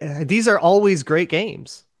 These are always great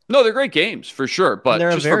games. No, they're great games for sure, but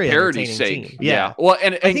just for parity's sake. Yeah. Well,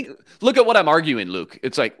 and I think look at what I'm arguing, Luke.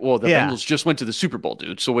 It's like, well, the Bengals just went to the Super Bowl,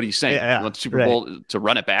 dude. So what are you saying? You want the Super Bowl to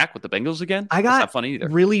run it back with the Bengals again? I got not funny either.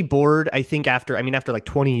 Really bored. I think after like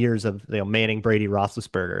 20 years of Manning, Brady,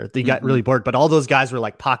 Roethlisberger, they got really bored. But all those guys were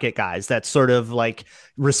like pocket guys that sort of like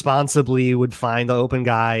responsibly would find the open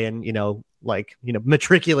guy and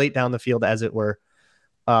matriculate down the field, as it were.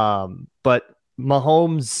 But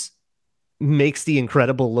Mahomes makes the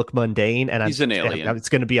incredible look mundane, and he's an alien. It's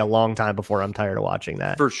going to be a long time before I'm tired of watching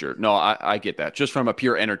that. For sure. No, I get that. Just from a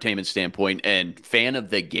pure entertainment standpoint and fan of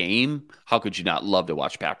the game, how could you not love to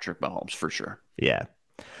watch Patrick Mahomes? For sure. Yeah.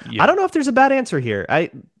 I don't know if there's a bad answer here.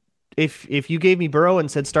 If you gave me Burrow and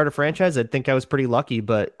said start a franchise, I'd think I was pretty lucky,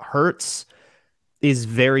 but Hurts is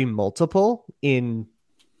very multiple in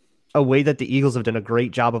a way that the Eagles have done a great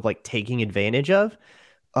job of like taking advantage of.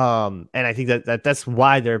 And I think that's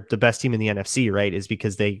why they're the best team in the NFC, right? Is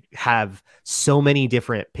because they have so many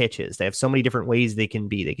different pitches. They have so many different ways they can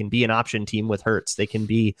be. They can be an option team with Hurts. He can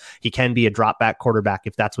be a drop back quarterback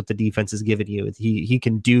if that's what the defense is giving you. He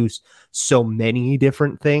can do so many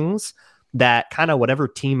different things that kind of whatever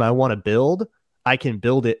team I want to build, I can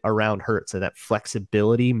build it around Hurts. So that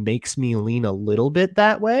flexibility makes me lean a little bit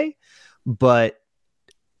that way, but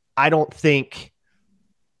I don't think.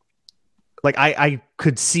 Like I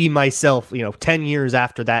could see myself, 10 years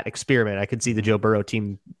after that experiment, I could see the Joe Burrow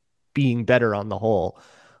team being better on the whole.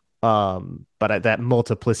 But that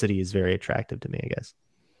multiplicity is very attractive to me, I guess.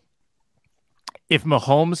 If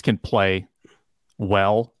Mahomes can play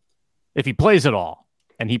well, if he plays at all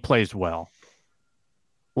and he plays well,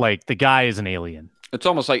 like the guy is an alien. It's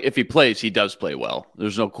almost like if he plays, he does play well.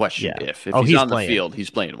 There's no question. Yeah. If he's on the field, he's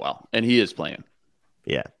playing well, and he is playing.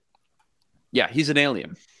 Yeah. Yeah, he's an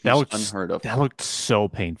alien. That looked unheard of. That looked so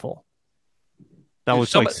painful. That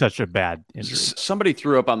looks like such a bad injury. Somebody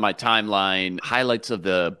threw up on my timeline highlights of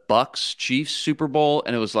the Bucs Chiefs Super Bowl,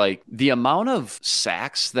 and it was like the amount of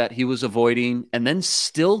sacks that he was avoiding and then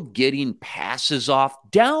still getting passes off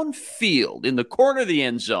downfield in the corner of the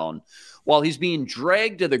end zone while he's being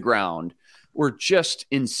dragged to the ground were just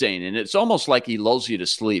insane. And it's almost like he lulls you to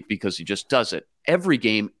sleep because he just does it every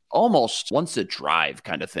game, almost once a drive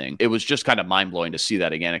kind of thing. It was just kind of mind-blowing to see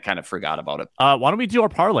that again. I kind of forgot about it. Why don't we do our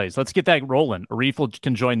parlays? Let's get that rolling. Arif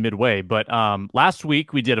can join midway. But last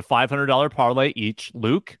week, we did a $500 parlay each.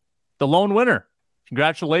 Luke, the lone winner.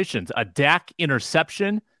 Congratulations. A Dak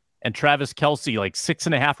interception and Travis Kelce, like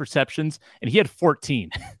 6.5 receptions, and he had 14.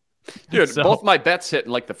 Dude, both my bets hit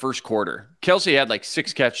in like the first quarter. Kelce had like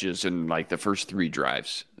 6 catches in like the first 3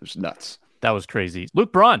 drives. It was nuts. That was crazy.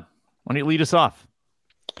 Luke Braun, why don't you lead us off?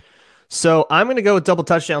 So I'm going to go with double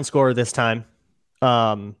touchdown scorer this time.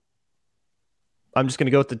 I'm just going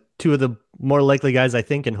to go with the 2 of the more likely guys, I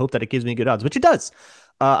think, and hope that it gives me good odds, which it does.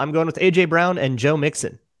 I'm going with A.J. Brown and Joe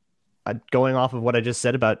Mixon. Going off of what I just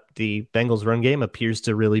said about the Bengals run game appears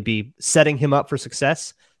to really be setting him up for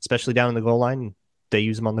success, especially down in the goal line. They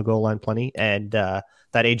use him on the goal line plenty. And that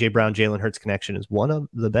A.J. Brown-Jalen Hurts connection is one of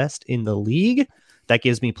the best in the league. That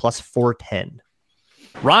gives me plus 410.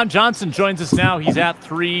 Ron Johnson joins us now. He's at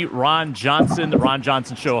 3. Ron Johnson, the Ron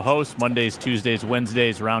Johnson Show host, Mondays, Tuesdays,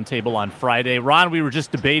 Wednesdays, roundtable on Friday. Ron, we were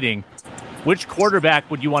just debating which quarterback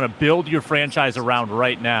would you want to build your franchise around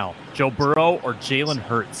right now, Joe Burrow or Jalen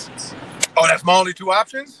Hurts? Oh, that's my only 2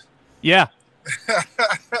 options? Yeah.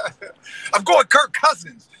 I'm going Kirk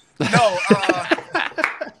Cousins. No.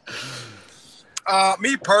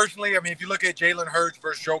 Me personally, I mean, if you look at Jalen Hurts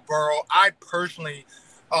versus Joe Burrow, I personally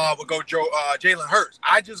would go Jalen Hurts.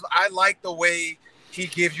 I like the way he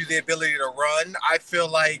gives you the ability to run. I feel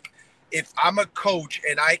like if I'm a coach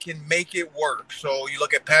and I can make it work, so you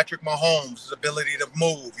look at Patrick Mahomes' his ability to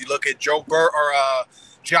move. You look at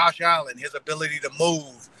Josh Allen, his ability to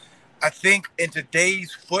move. I think in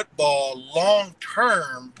today's football, long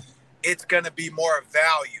term, it's going to be more of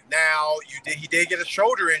value. Now, he did get a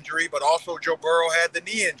shoulder injury, but also Joe Burrow had the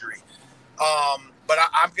knee injury. But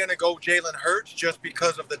I'm going to go Jalen Hurts just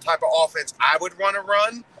because of the type of offense I would want to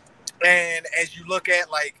run. And as you look at,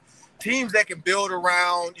 like, teams that can build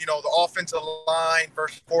around, the offensive line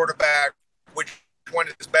versus quarterback, which one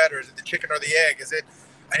is better? Is it the chicken or the egg? Is it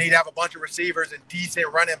I need to have a bunch of receivers and decent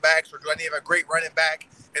running backs, or do I need to have a great running back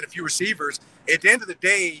and a few receivers? At the end of the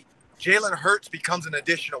day, Jalen Hurts becomes an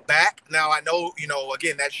additional back. Now, I know,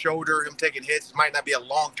 again, that shoulder, him taking hits might not be a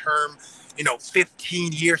long-term,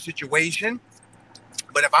 15-year situation.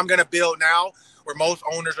 But if I'm going to build now where most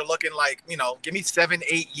owners are looking like, give me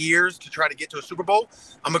 7-8 years to try to get to a Super Bowl,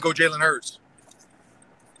 I'm going to go Jalen Hurts.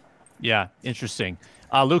 Yeah, interesting.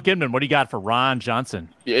 Luke Inman, what do you got for Ron Johnson?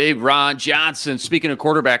 Hey, Ron Johnson. Speaking of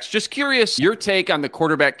quarterbacks, just curious, your take on the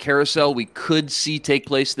quarterback carousel we could see take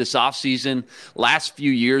place this offseason. Last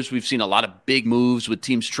few years, we've seen a lot of big moves with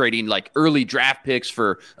teams trading like early draft picks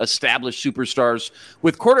for established superstars.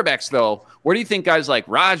 With quarterbacks, though, where do you think guys like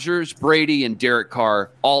Rodgers, Brady, and Derek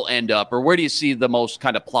Carr all end up? Or where do you see the most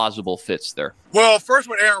kind of plausible fits there? Well, first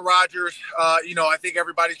with Aaron Rodgers, I think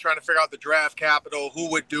everybody's trying to figure out the draft capital.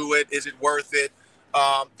 Who would do it? Is it worth it?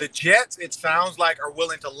 The Jets, it sounds like, are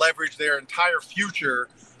willing to leverage their entire future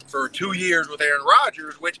for 2 years with Aaron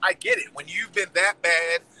Rodgers, which I get it. When you've been that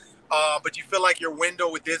bad, but you feel like your window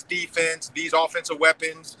with this defense, these offensive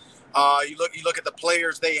weapons, you look at the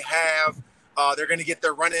players they have. They're going to get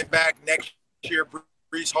their running back next year.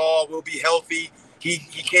 Breece Hall will be healthy. He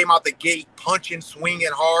came out the gate punching,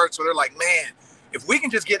 swinging hard. So they're like, man, if we can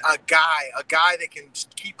just get a guy that can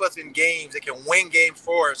keep us in games, that can win games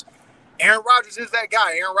for us. Aaron Rodgers is that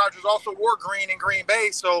guy. Aaron Rodgers also wore green in Green Bay,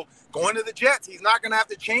 so going to the Jets, he's not going to have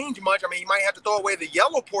to change much. I mean, he might have to throw away the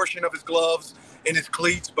yellow portion of his gloves and his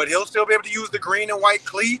cleats, but he'll still be able to use the green and white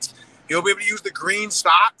cleats. He'll be able to use the green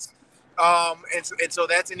socks, and so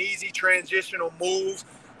that's an easy transitional move.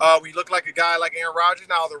 We look like a guy like Aaron Rodgers.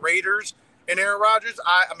 Now, the Raiders and Aaron Rodgers,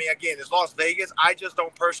 I mean, again, it's Las Vegas. I just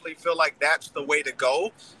don't personally feel like that's the way to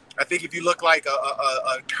go. I think if you look like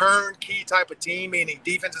a turnkey type of team, meaning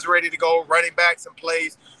defense is ready to go, running backs in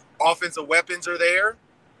place, offensive weapons are there,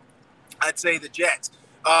 I'd say the Jets.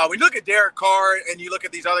 When you look at Derek Carr and you look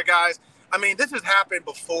at these other guys, I mean, this has happened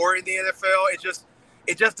before in the NFL.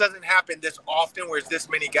 It just doesn't happen this often where it's this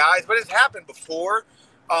many guys, but it's happened before.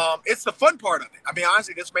 It's the fun part of it. I mean,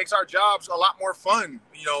 honestly, this makes our jobs a lot more fun.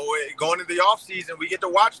 Going into the offseason, we get to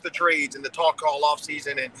watch the trades and the talk all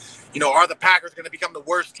offseason. And, are the Packers going to become the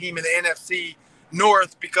worst team in the NFC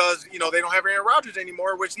North because, they don't have Aaron Rodgers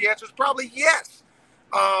anymore, which the answer is probably yes.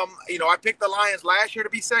 I picked the Lions last year to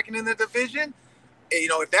be second in the division.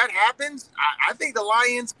 If that happens, I think the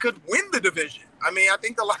Lions could win the division. I mean, I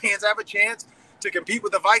think the Lions have a chance to compete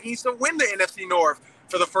with the Vikings to win the NFC North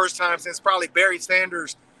for the first time since probably Barry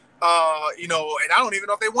Sanders, and I don't even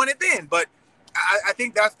know if they won it then. But I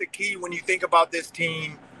think that's the key when you think about this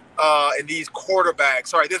team and these quarterbacks.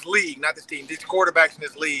 Sorry, this league, not this team. These quarterbacks in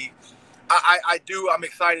this league. I'm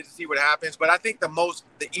excited to see what happens. But I think the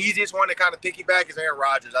easiest one to kind of piggyback is Aaron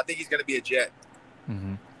Rodgers. I think he's going to be a Jet.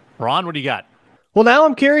 Mm-hmm. Ron, what do you got? Well, now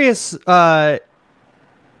I'm curious.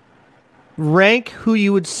 Rank who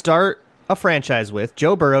you would start a franchise with: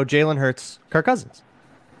 Joe Burrow, Jalen Hurts, Kirk Cousins.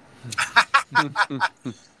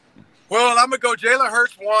 Well, I'm going to go Jalen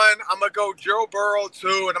Hurts 1. I'm going to go Joe Burrow 2,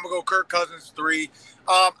 and I'm going to go Kirk Cousins 3.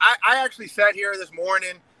 I actually sat here this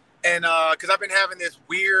morning, and because I've been having this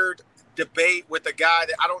weird debate with a guy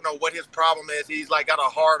that I don't know what his problem is. He's like got a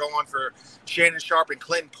hard on for Shannon Sharp and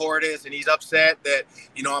Clinton Portis, and he's upset that,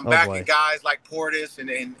 I'm backing guys like Portis and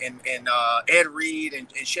Ed Reed and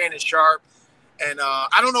Shannon Sharp. And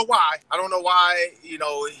I don't know why.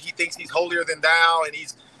 He thinks he's holier than thou, and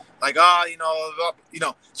he's like,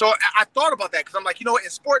 So I thought about that because I'm like, in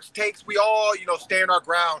sports takes, we all, stand our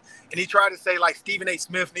ground. And he tried to say, like, Stephen A.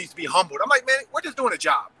 Smith needs to be humbled. I'm like, man, we're just doing a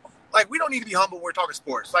job. Like, we don't need to be humble when we're talking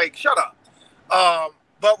sports. Like, shut up.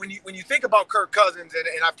 But when you think about Kirk Cousins, and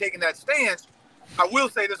I've taken that stance, I will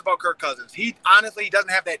say this about Kirk Cousins. He honestly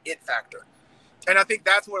doesn't have that it factor. And I think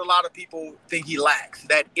that's what a lot of people think he lacks,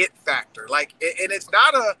 that it factor. Like, and it's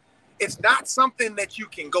it's not something that you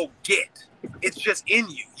can go get. It's just in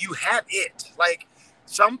you. You have it. Like,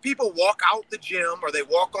 some people walk out the gym or they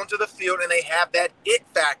walk onto the field and they have that it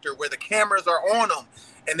factor where the cameras are on them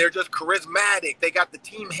and they're just charismatic. They got the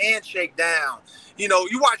team handshake down. You know,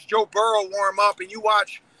 you watch Joe Burrow warm up and you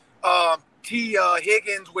watch T.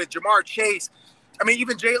 Higgins with Jamar Chase. I mean,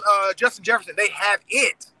 even Justin Jefferson, they have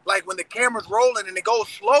it. Like, when the camera's rolling and it goes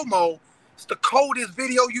slow-mo, it's the coldest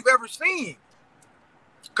video you've ever seen.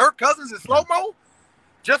 Kirk Cousins in slow-mo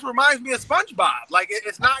just reminds me of SpongeBob. Like,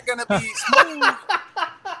 it's not going to be smooth.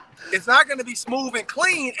 It's not going to be smooth and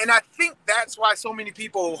clean. And I think that's why so many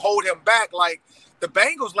people hold him back. Like, the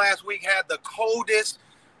Bengals last week had the coldest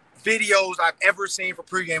videos I've ever seen for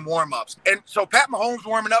pregame warm-ups. And so Pat Mahomes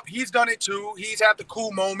warming up, he's done it too. He's had the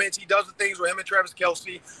cool moments. He does the things with him and Travis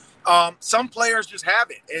Kelce. Some players just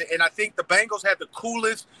have it. And I think the Bengals had the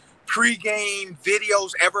coolest pregame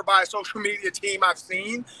videos ever by a social media team I've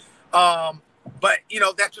seen. But, you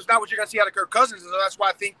know, that's just not what you're going to see out of Kirk Cousins. And so that's why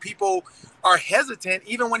I think people are hesitant,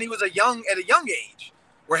 even when he was at a young age.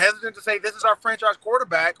 We're hesitant to say this is our franchise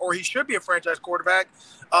quarterback, or he should be a franchise quarterback,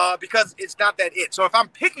 because it's not that it. So if I'm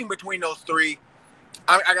picking between those three,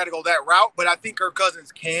 I got to go that route. But I think Kirk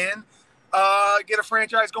Cousins can get a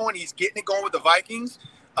franchise going. He's getting it going with the Vikings.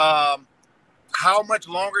 How much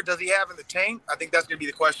longer does he have in the tank? I think that's going to be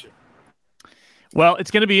the question. Well,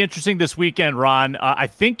 it's going to be interesting this weekend, Ron. I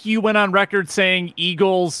think you went on record saying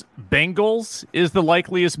Eagles-Bengals is the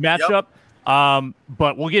likeliest matchup. Yep.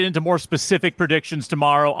 But we'll get into more specific predictions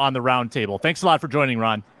tomorrow on the roundtable. Thanks a lot for joining,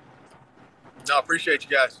 Ron. No, appreciate you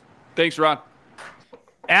guys. Thanks, Ron.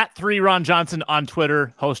 At 3Ron Johnson on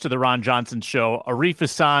Twitter, host of the Ron Johnson Show, Arif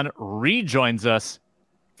Hassan rejoins us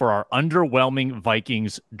for our Underwhelming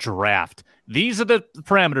Vikings draft. These are the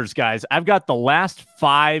parameters, guys. I've got the last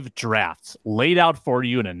 5 drafts laid out for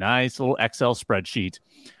you in a nice little Excel spreadsheet.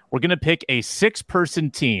 We're going to pick a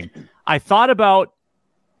 6-person team. I thought about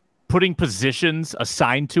putting positions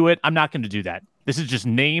assigned to it. I'm not going to do that. This is just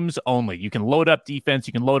names only. You can load up defense.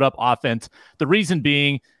 You can load up offense. The reason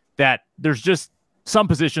being that there's just some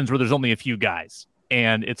positions where there's only a few guys,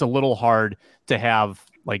 and it's a little hard to have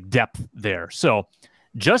like depth there. So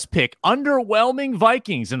just pick Underwhelming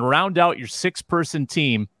Vikings and round out your 6-person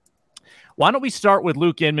team. Why don't we start with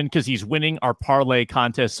Luke Inman, because he's winning our parlay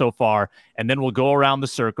contest so far, and then we'll go around the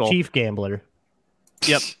circle. Chief gambler.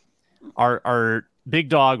 Yep. Our big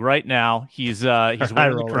dog right now. He's winning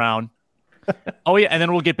the crown. Oh, yeah, and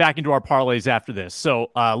then we'll get back into our parlays after this.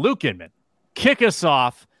 So, Luke Inman, kick us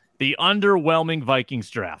off the Underwhelming Vikings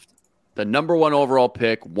draft. The number 1 overall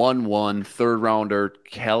pick, 1-1, third rounder,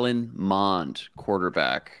 Kellen Mond,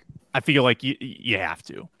 quarterback. I feel like you have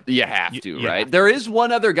to. You have to, right? There is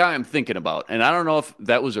one other guy I'm thinking about, and I don't know if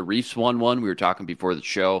that was a Reefs 1-1. We were talking before the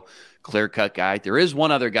show, clear-cut guy. There is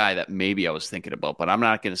one other guy that maybe I was thinking about, but I'm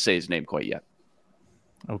not going to say his name quite yet.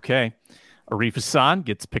 Okay. Arif Hassan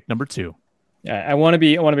gets pick number 2. I want to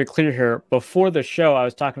be clear here. Before the show, I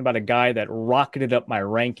was talking about a guy that rocketed up my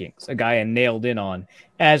rankings, a guy I nailed in on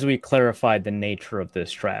as we clarified the nature of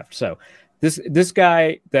this draft. So this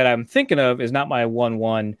guy that I'm thinking of is not my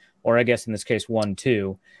 1-1, or I guess in this case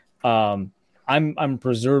 1-2. I'm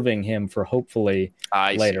preserving him for hopefully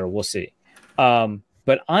later. We'll see.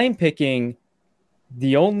 But I'm picking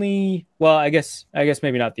the only. Well, I guess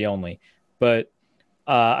maybe not the only, but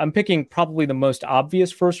I'm picking probably the most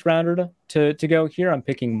obvious first rounder to go here. I'm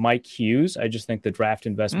picking Mike Hughes. I just think the draft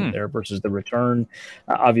investment there versus the return.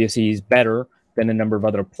 Obviously, he's better than a number of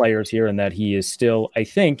other players here, and that he is still, I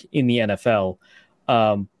think, in the NFL.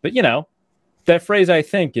 But you know, that phrase I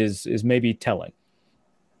think is maybe telling.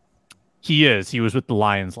 He is. He was with the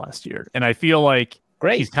Lions last year, and I feel like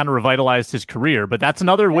he's kind of revitalized his career. But that's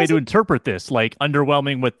another way to interpret this. Like,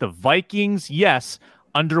 underwhelming with the Vikings, yes.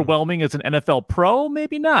 Underwhelming as an NFL pro,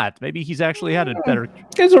 maybe not. Maybe he's actually had a better.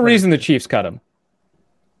 There's a reason the Chiefs cut him.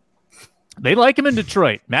 They like him in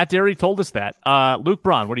Detroit. Matt Derry told us that. Luke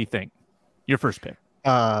Braun, what do you think? Your first pick.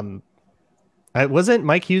 Wasn't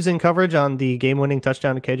Mike Hughes in coverage on the game-winning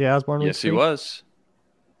touchdown to KJ Osborne? Yes, he was.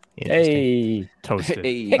 Hey, toasted.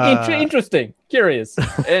 Hey, interesting, curious.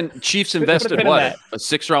 And Chiefs invested what? A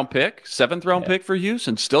 6th-round pick, 7th-round pick for Hughes,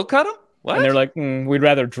 and still cut him? What? And they're like, we'd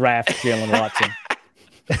rather draft Jalen Watson.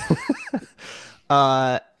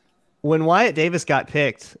 When Wyatt Davis got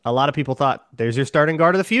picked, a lot of people thought, there's your starting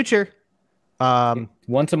guard of the future. Won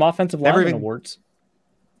some offensive lineman awards.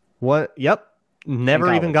 What? Yep.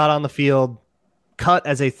 Never even got on the field. Cut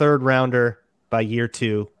as a 3rd rounder by year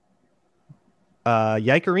 2.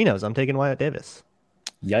 Yikerinos. I'm taking Wyatt Davis.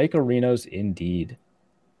 Yikerinos indeed.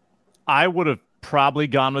 I would have probably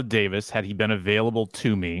gone with Davis had he been available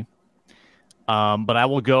to me. But I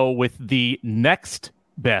will go with the next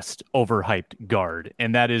best overhyped guard,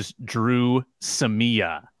 and that is Drew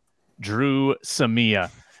Samia.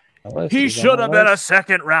 He should have been a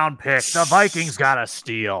second-round pick. The Vikings got a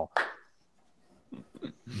steal.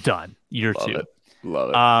 Done. Year Love 2. It. Love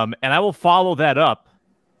it. And I will follow that up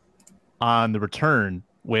on the return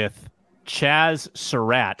with Chaz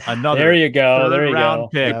Surratt, another there you go.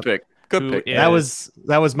 third-round pick. Good pick. Good pick. That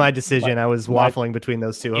was my decision. I was waffling between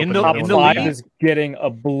those two. In the Top 5 league is getting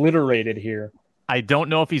obliterated here. I don't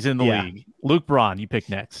know if he's in the league. Luke Braun, you pick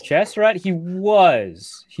next. Chaz Surratt, he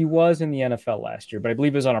was in the NFL last year, but I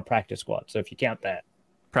believe he was on a practice squad. So if you count that,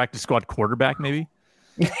 practice squad quarterback, maybe.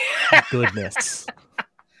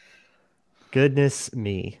 Goodness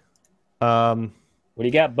me. What do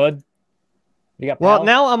you got, bud? You got? Well,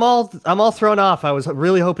 now I'm all thrown off. I was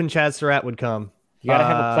really hoping Chaz Surratt would come. You gotta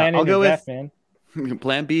have a plan in your draft, man.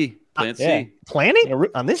 Plan B, Plan C. Yeah. Planning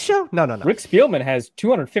on this show? No. Rick Spielman has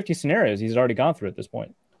 250 scenarios he's already gone through at this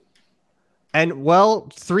point. And,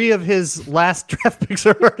 3 of his last draft picks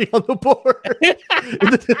are already on the board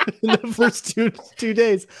in the first two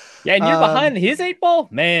days. Yeah, and you're behind his 8 ball?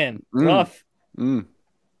 Man, rough.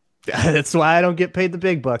 That's why I don't get paid the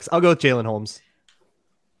big bucks. I'll go with Jalen Holmes.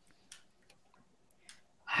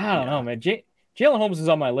 I don't know, man. Jalen Holmes is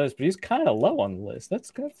on my list, but he's kind of low on the list.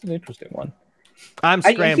 That's an interesting one. I'm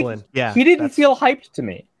scrambling. He didn't feel hyped to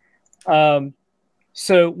me.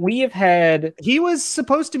 So we have had. He was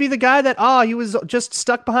supposed to be the guy that he was just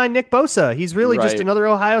stuck behind Nick Bosa. He's really just another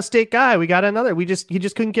Ohio State guy. We got another. He just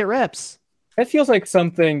couldn't get reps. That feels like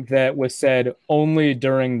something that was said only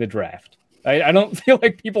during the draft. I don't feel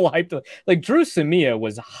like people hyped like Drew Samia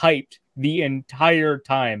was hyped the entire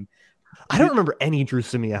time. I don't remember any Drew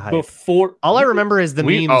Samia hype. Before all I remember is the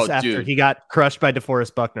memes after he got crushed by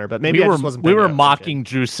DeForest Buckner. But maybe we were mocking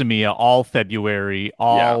Drew Samia all February,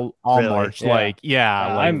 all really? March.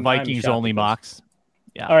 Yeah. Like Vikings only mocks.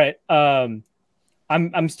 Yeah. All right.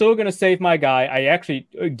 I'm still gonna save my guy. I actually,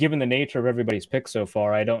 given the nature of everybody's picks so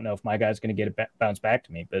far, I don't know if my guy's gonna get a bounce back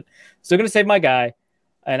to me, but still gonna save my guy,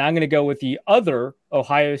 and I'm gonna go with the other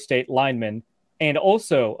Ohio State lineman and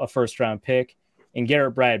also a first-round pick. And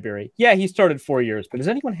Garrett Bradbury. Yeah, he started 4 years, but is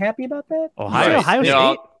anyone happy about that? Ohio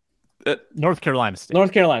State? North Carolina State.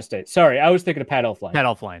 North Carolina State. Sorry, I was thinking of Pat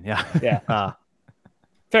Elflein. Yeah.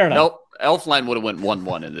 Fair enough. Elflein would have went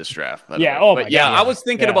 1-1 in this draft. Yeah. God. I was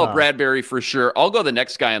thinking about Bradbury for sure. I'll go the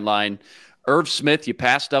next guy in line. Irv Smith, you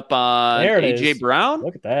passed up on A.J. Brown.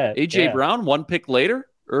 Look at that. A.J. Brown, 1 pick later.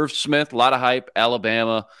 Irv Smith, a lot of hype.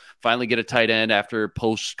 Alabama. Finally get a tight end after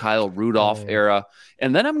post Kyle Rudolph era.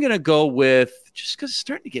 And then I'm going to go with, just because it's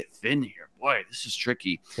starting to get thin here. Boy, this is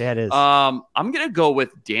tricky. Yeah, it is. I'm going to go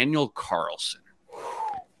with Daniel Carlson.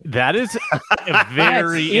 That is a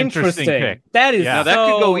very interesting pick. That is Now, that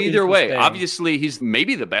could go either way. Obviously, he's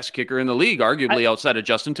maybe the best kicker in the league, arguably outside of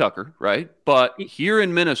Justin Tucker, right? But here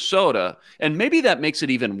in Minnesota, and maybe that makes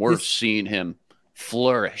it even worse seeing him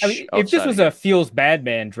flourish. I mean, if this was a feels bad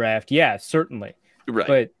man draft, yeah, certainly. Right.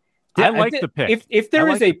 But I like the pick. If there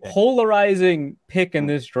is a polarizing pick in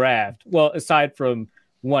this draft, well, aside from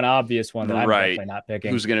one obvious one that I'm definitely not picking.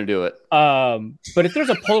 Who's going to do it? But if there's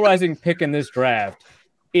a polarizing pick in this draft,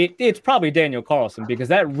 it's probably Daniel Carlson, because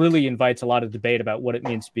that really invites a lot of debate about what it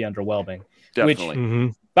means to be underwhelming. Definitely.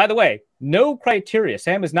 Which, by the way, no criteria.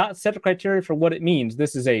 Sam has not set a criteria for what it means.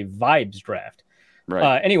 This is a vibes draft.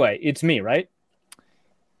 Right. Anyway, it's me, right?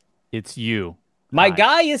 It's you. My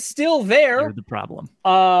guy is still there. You're the problem.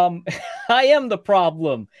 I am the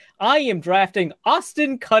problem. I am drafting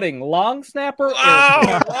Austin Cutting, long snapper.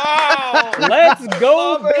 Wow. Let's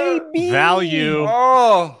go, baby. Value.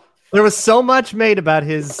 There was so much made about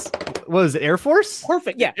his, what was it, Air Force?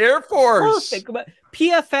 Perfect. Yeah. Air Force. Perfect.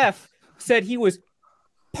 PFF said he was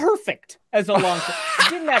perfect as a long snapper. He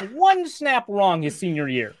didn't have one snap wrong his senior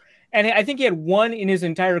year. And I think he had one in his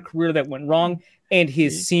entire career that went wrong, and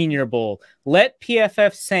his Senior Bowl. Let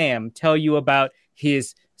PFF Sam tell you about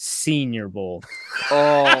his Senior Bowl.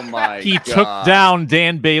 Oh, my God. He took down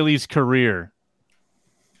Dan Bailey's career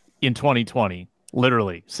in 2020,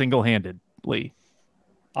 literally, single-handedly.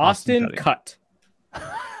 Austin Cut.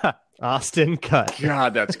 Austin Cut.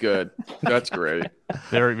 God, that's good. That's great.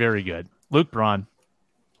 Very, very good. Luke Braun.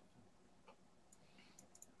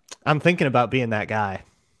 I'm thinking about being that guy.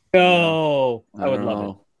 No, I would love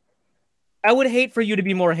it. I would hate for you to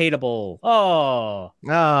be more hateable.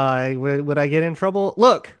 Would I get in trouble?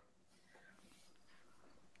 Look,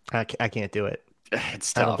 I can't do it.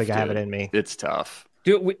 It's tough. I don't think I have it in me. It's tough.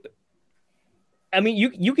 Dude, I mean,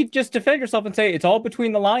 you could just defend yourself and say it's all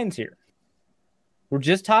between the lines here. We're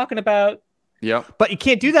just talking about. Yeah, but you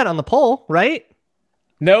can't do that on the poll, right?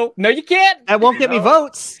 No, you can't. That won't get me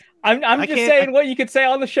votes. I'm just saying what you could say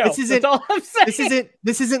on the show. That's all I'm saying.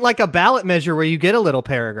 This isn't like a ballot measure where you get a little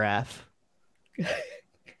paragraph.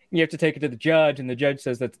 You have to take it to the judge, and the judge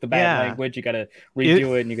says that's the bad language. You got to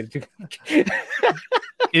redo it, and you got to do it.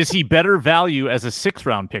 Is he better value as a 6th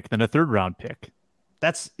round pick than a 3rd round pick?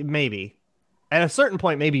 That's maybe. At a certain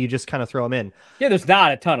point, maybe you just kind of throw him in. Yeah, there's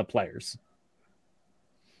not a ton of players.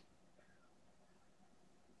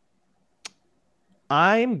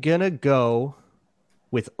 I'm going to go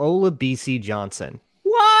with Olabisi Johnson.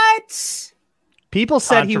 What? People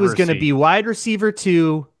said he was going to be wide receiver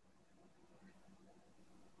 2.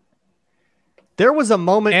 There was a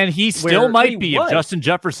moment, and he still might be if Justin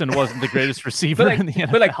Jefferson wasn't the greatest receiver in the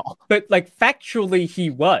NFL. But factually, he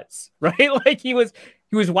was, right. Like he was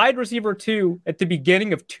wide receiver 2 at the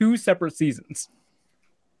beginning of 2 separate seasons.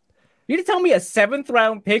 You to tell me a 7th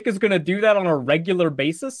round pick is going to do that on a regular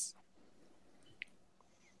basis?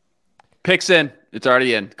 Picks in. It's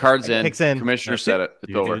already in. Cards in. Picks in. Commissioner said it.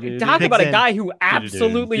 It's over. Talk about a guy who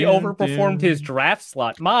absolutely overperformed his draft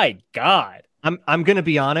slot. My God. I'm going to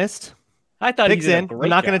be honest. I thought Picks he did in. a great We're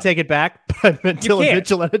not going to take it back, but Dylan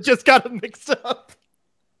Mitchell and it just got him mixed up.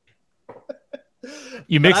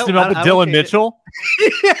 You mixed him up with Dylan Mitchell?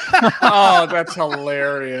 Oh, that's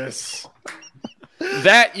hilarious.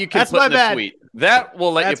 That you can put in the tweet. That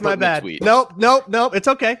will let you put in the tweet. Nope. It's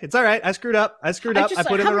okay. It's all right. I screwed up. I put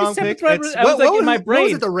in the wrong pick. I was in my brain.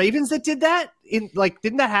 Was it the Ravens that did that?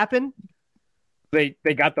 Didn't that happen? They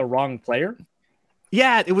got the wrong player?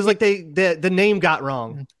 Yeah, it was like the name got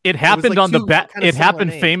wrong. It happened on it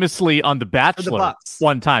happened famously on The Bachelor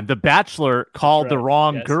one time. The Bachelor called the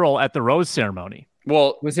wrong girl at the rose ceremony.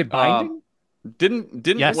 Well, was it binding? Didn't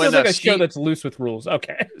yes. It feels like a show that's loose with rules.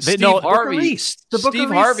 Okay. Steve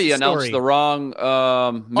Harvey announced the wrong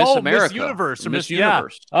Miss America. Miss Universe. Miss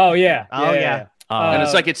Universe. Oh, yeah. And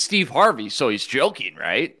it's like it's Steve Harvey, so he's joking,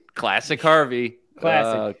 right? Classic Harvey.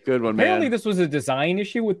 Classic. Good one, man. Apparently this was a design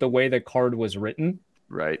issue with the way the card was written.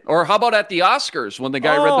 Right. Or how about at the Oscars when the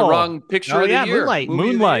guy read the wrong picture of the year?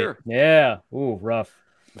 Moonlight. Yeah. Ooh, rough.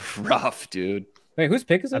 Rough, dude. Wait, whose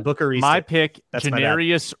pick is it? My pick,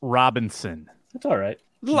 Janarius Robinson. That's all right.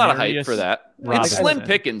 There's a lot of hype for that. It's slim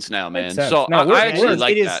pickings now, man. So no, I actually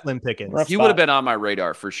like that. It is slim pickings. He would have been on my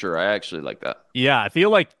radar for sure. I actually like that. Yeah, I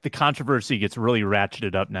feel like the controversy gets really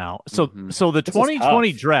ratcheted up now. So the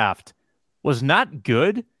 2020 draft was not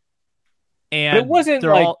good, and but it wasn't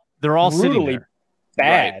they're all sitting there.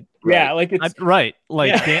 Bad. Right. Yeah, like it's right.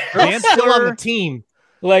 Like Dan's still on the team.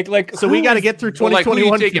 Like so we got to get through 2021. Like,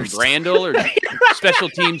 who you taking Brandel or special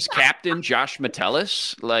teams captain Josh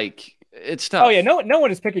Metellus? Like it's tough. Oh yeah, no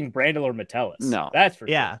one is picking Brandel or Metellus. No, that's for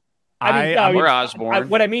sure. Or Osborne.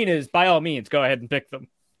 What I mean is, by all means, go ahead and pick them.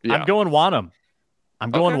 Yeah. I'm going Wanham.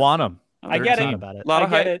 I get it. A lot of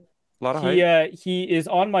hype. A lot of hype. He is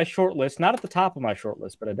on my short list, not at the top of my short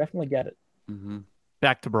list, but I definitely get it. Mm-hmm.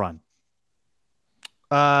 Back to Brun.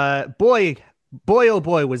 Boy, oh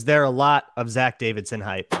boy, was there a lot of Zach Davidson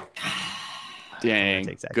hype.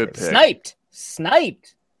 Dang, good pick.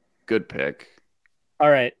 Sniped. Good pick. All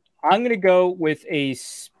right, I'm going to go with a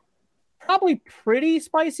probably pretty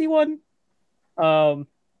spicy one,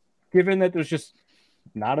 given that there's just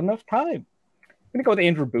not enough time. I'm going to go with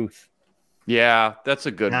Andrew Booth. Yeah, that's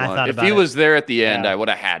a good one. If he was there at the end, I would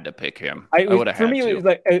have had to pick him. I would have had to. For me, it was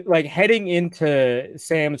like heading into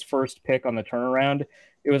Sam's first pick on the turnaround,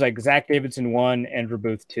 it was like Zach Davidson 1, Andrew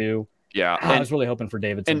Booth 2. Yeah. I was really hoping for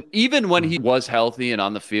Davidson. And even when he was healthy and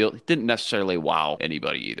on the field, he didn't necessarily wow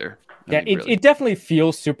anybody either. It definitely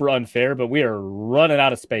feels super unfair, but we are running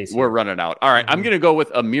out of space. We're running out. All right, I'm going to go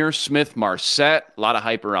with Amir Smith-Marset. A lot of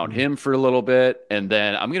hype around him for a little bit. And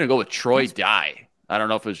then I'm going to go with Troy Dye. I don't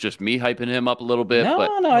know if it was just me hyping him up a little bit. No,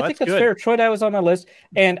 I think that's fair. Troy Dye was on my list.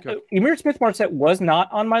 And Amir Smith-Marset was not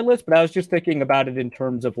on my list, but I was just thinking about it in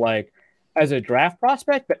terms of like as a draft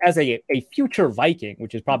prospect, but as a future Viking,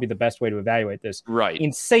 which is probably the best way to evaluate this. Right.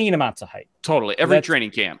 Insane amounts of hype. Totally. Every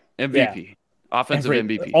training camp. MVP. Yeah. Offensive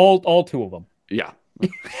MVP. All two of them. Yeah.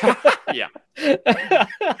 Yeah.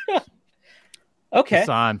 Okay. It's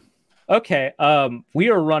on. Okay. We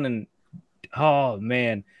are running. Oh,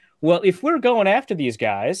 man. Well, if we're going after these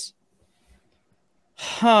guys,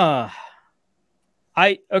 I've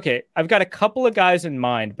got a couple of guys in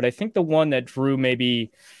mind, but I think the one that drew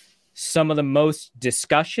maybe some of the most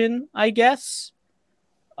discussion, I guess,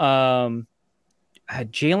 Jalen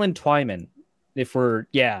Twyman. I'm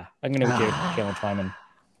going to go Jalen Twyman.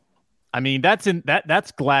 I mean, that's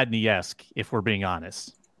Gladney-esque, if we're being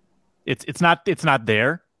honest. It's not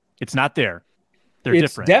there. It's not there. They're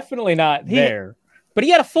different. It's definitely not there. But he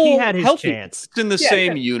had a full He had his healthy chance. It's in the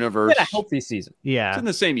same universe. He had a healthy season. Yeah. It's in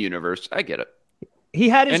the same universe. I get it. He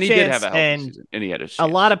had his and he chance, did have a healthy season. And he had his chance.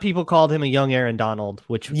 A lot of people called him a young Aaron Donald,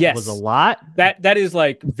 which was a lot. That is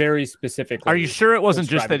like very specific. Are you sure it wasn't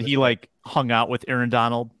just that he like hung out with Aaron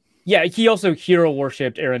Donald? Yeah, he also hero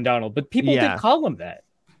worshipped Aaron Donald, but people did call him that.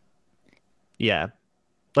 Yeah.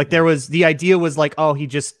 Like the idea was like, oh, he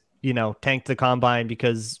just, tanked the combine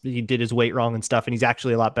because he did his weight wrong and stuff. And he's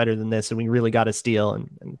actually a lot better than this. And we really got a steal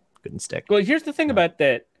and couldn't stick. Well, here's the thing about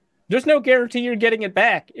that. There's no guarantee you're getting it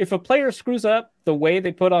back. If a player screws up the way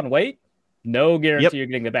they put on weight, no guarantee you're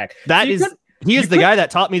getting it back. He is the guy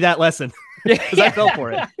that taught me that lesson. Because I fell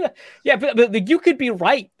for it. Yeah, but you could be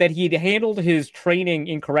right that he'd handled his training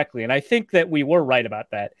incorrectly. And I think that we were right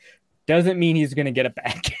about that. Doesn't mean he's going to get it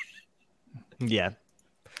back. Yeah.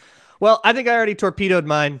 Well, I think I already torpedoed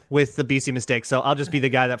mine with the BC mistake, so I'll just be the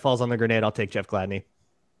guy that falls on the grenade. I'll take Jeff Gladney.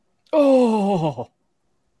 Oh.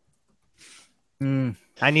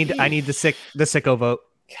 I need the sicko vote.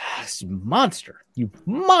 Gosh, monster. You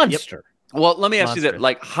monster. Yep. Well, let me ask you that.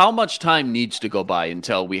 Like, how much time needs to go by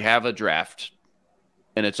until we have a draft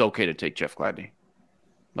and it's okay to take Jeff Gladney?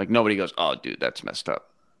 Like, nobody goes, oh, dude, that's messed up.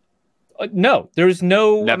 No, there's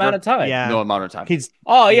no amount of time. Yeah. No amount of time.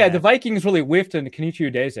 The Vikings really whiffed on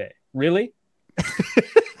Kenichi Udeze. Really?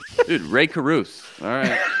 Dude, Ray Caruth. All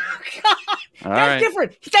right. That's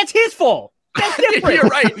different. That's his fault. That's different. You're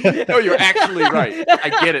right. No, you're actually right.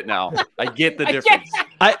 I get it now. I get the difference.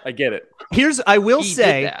 I get it. I will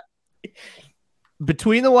say,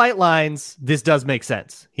 between the white lines, this does make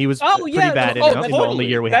sense. He was pretty bad in the only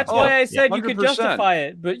year we had. That's why I said you could justify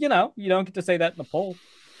it. But, you don't get to say that in the poll.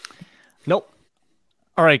 Nope.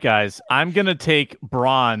 All right, guys. I'm going to take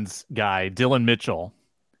bronze guy, Dylan Mitchell.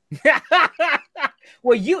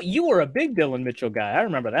 Well, you were a big Dylan Mitchell guy. I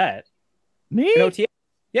remember that. Me?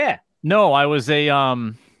 Yeah. No, I was a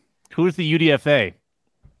who's the UDFA?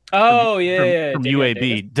 Oh, from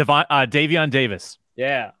UAB. Davion Davis.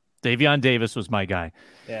 Yeah. Davion Davis was my guy.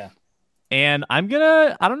 Yeah. And I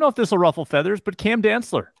don't know if this will ruffle feathers, but Cam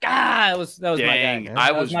Dantzler. That was my guy.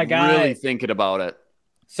 I was really thinking about it.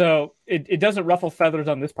 So it doesn't ruffle feathers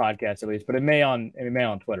on this podcast, at least, but it may on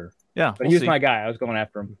Twitter. Yeah. But he was my guy. I was going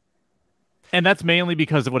after him. And that's mainly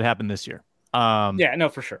because of what happened this year. Yeah, no,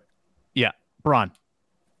 for sure. Yeah. Braun.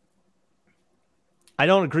 I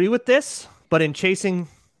don't agree with this, but in chasing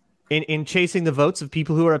the votes of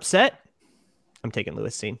people who are upset, I'm taking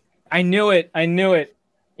Lewis Seen. I knew it.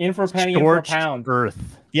 In for a penny, in for a pound.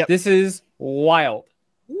 Earth. Yep. This is wild.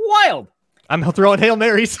 I'm throwing Hail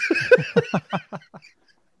Marys.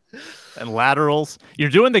 And laterals. You're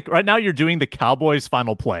doing the Cowboys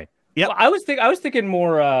final play. Yep. Well, I was thinking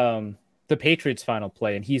more the Patriots final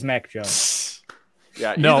play, and he's Mac Jones.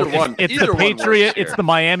 Yeah, no, it's the Patriot, it's the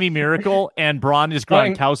Miami Miracle, and Braun is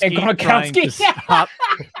Gronkowski. Trying to stop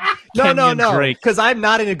No, because I'm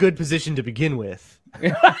not in a good position to begin with.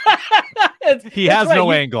 He has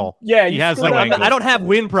no angle. Yeah, he has no angle. I don't have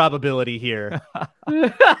win probability here.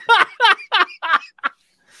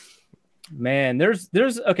 Man, there's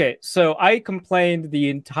okay. So I complained the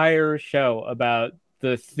entire show about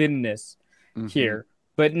the thinness here,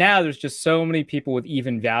 but now there's just so many people with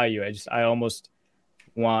even value. I almost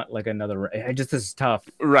want like another. This is tough.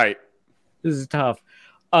 Right. This is tough.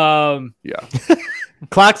 Yeah.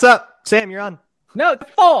 Clock's up. Sam, you're on. No,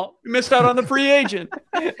 it's fault. You missed out on the free agent.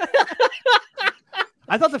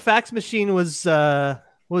 I thought the fax machine was what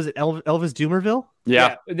was it, Elvis Dumerville?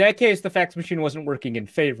 Yeah. In that case, the fax machine wasn't working in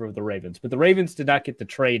favor of the Ravens, but the Ravens did not get the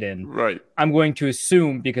trade in. Right. I'm going to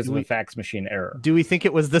assume because of a fax machine error. Do we think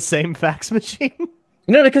it was the same fax machine?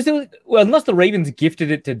 No, because unless the Ravens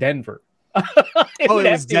gifted it to Denver. It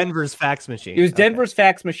was Denver's fax machine. It was Denver's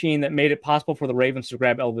fax machine that made it possible for the Ravens to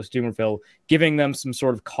grab Elvis Dumerville, giving them some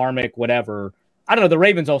sort of karmic whatever. I don't know. The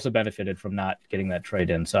Ravens also benefited from not getting that trade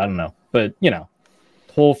in, so I don't know. But,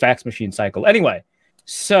 whole fax machine cycle. Anyway,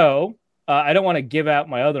 so I don't want to give out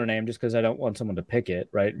my other name just because I don't want someone to pick it,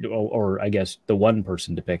 right? Or I guess the one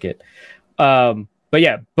person to pick it. But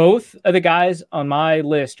yeah, both of the guys on my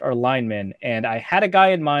list are linemen, and I had a guy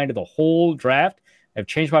in mind the whole draft. I've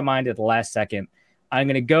changed my mind at the last second. I'm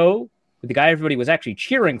going to go with the guy everybody was actually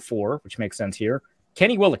cheering for, which makes sense here,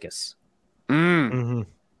 Kenny Willekes.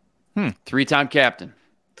 Three-time captain.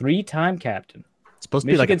 It's supposed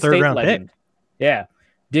to be like a third-round pick. Yeah.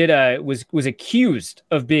 Was accused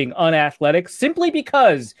of being unathletic simply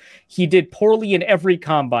because he did poorly in every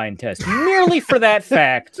combine test, merely for that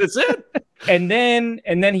fact. That's it. And then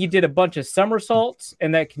he did a bunch of somersaults,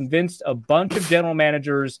 and that convinced a bunch of general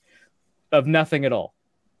managers of nothing at all.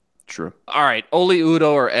 True. All right, Oli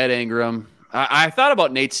Udoh or Ed Ingram. I thought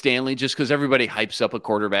about Nate Stanley just because everybody hypes up a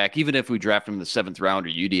quarterback. Even if we draft him in the 7th round or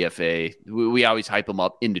UDFA, we always hype him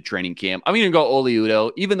up into training camp. I'm going to go Oli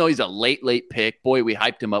Udoh. Even though he's a late pick, boy, we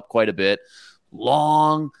hyped him up quite a bit.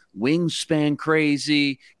 Long, wingspan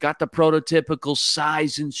crazy, got the prototypical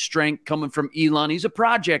size and strength coming from Elon. He's a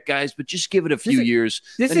project, guys, but just give it a few years.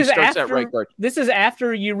 This is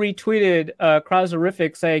after you retweeted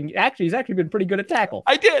Kraserific saying, actually, he's actually been pretty good at tackle.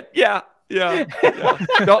 I did, yeah.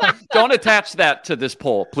 Don't attach that to this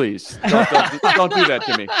poll, please. Don't do that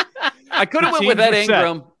to me. I could have went with Ed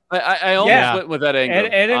Ingram. I almost went with Ed Ingram.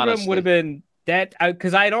 Ed Ingram would have been that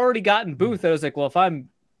because I had already gotten Booth. I was like, well, if I'm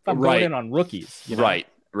going in on rookies, you know?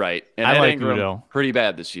 Right. And I Ed like Ingram, Udoh. pretty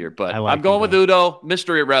bad this year, but I'm going with Udoh.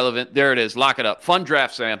 Mr. Irrelevant. There it is. Lock it up. Fun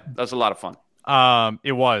draft, Sam. That was a lot of fun.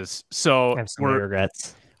 It was. So I have some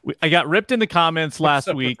regrets. I got ripped in the comments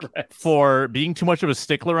last week for being too much of a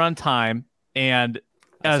stickler on time. And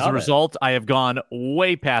as a result, I have gone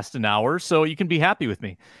way past an hour. So you can be happy with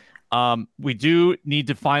me. We do need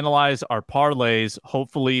to finalize our parlays.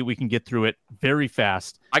 Hopefully we can get through it very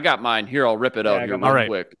fast. I got mine. Here, I'll rip it out here real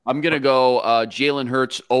quick. I'm going to go Jalen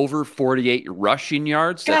Hurts over 48 rushing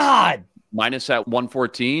yards. That's minus at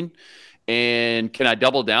 114. And can I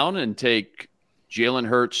double down and take Jalen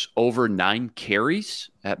Hurts over 9 carries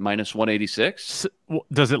at minus 186?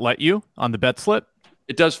 Does it let you on the bet slip?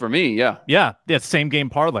 It does for me, yeah. Yeah, that's same game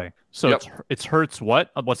parlay. So it's Hurts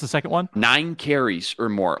what? What's the second one? 9 carries or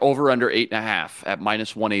more, over under 8.5 at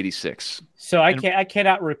minus 186. So I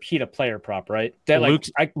cannot repeat a player prop, right? That,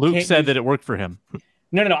 Luke said that it worked for him.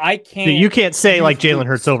 No, I can't. You can't say like Jalen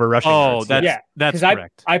Hurts over rushing. Oh, that's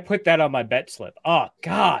correct. I put that on my bet slip. Oh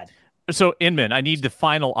God. So Inman, I need the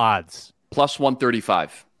final odds. Plus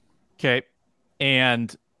 135. Okay,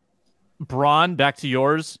 and Braun, back to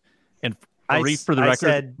yours. And Arif, for the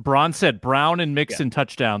record, Braun said Brown and Mixon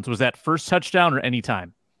touchdowns. Was that first touchdown or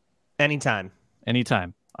anytime? Anytime.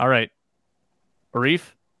 All right.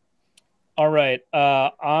 Arif? All right.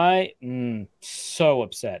 I'm so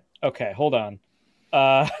upset. Okay, hold on.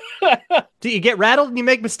 Do you get rattled and you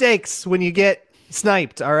make mistakes when you get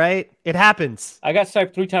sniped, all right? It happens. I got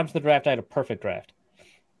sniped 3 times in the draft. I had a perfect draft.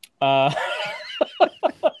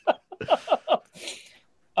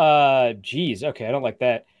 Geez. Okay, I don't like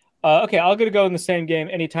that. Okay, I'm going to go in the same game.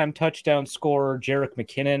 Anytime touchdown scorer, Jerick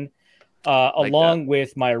McKinnon, along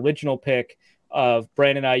with my original pick of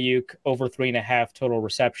Brandon Ayuk over 3.5 total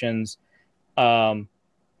receptions.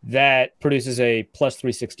 That produces a plus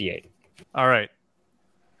 368. All right.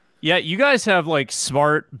 Yeah, you guys have like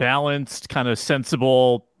smart, balanced, kind of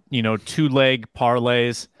sensible, 2-leg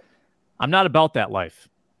parlays. I'm not about that life.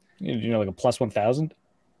 Like a plus 1,000?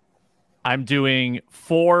 I'm doing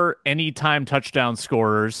 4 anytime touchdown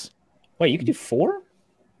scorers. Wait, you can do 4?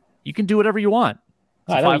 You can do whatever you want.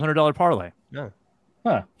 It's a $500 parlay. No.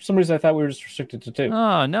 Huh. For some reason I thought we were just restricted to 2.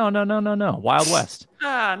 Oh, no. Wild West.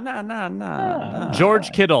 No.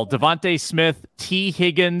 George Kittle, Devontae Smith, T.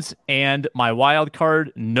 Higgins, and my wild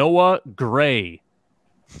card, Noah Gray.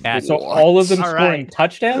 So all of them scoring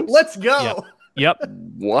touchdowns? Let's go. Yep.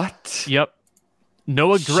 What? Yep.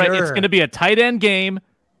 Noah Gray. Sure. It's going to be a tight end game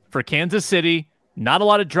for Kansas City. Not a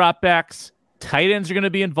lot of dropbacks. Tight ends are going to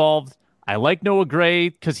be involved. I like Noah Gray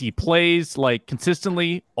because he plays like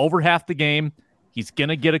consistently over half the game. He's going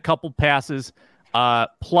to get a couple passes.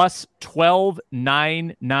 Plus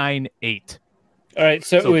 12,998. All right,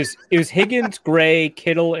 so it was Higgins, Gray,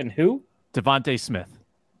 Kittle, and who? Devontae Smith.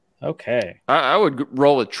 Okay. I would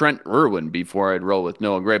roll with Trent Irwin before I'd roll with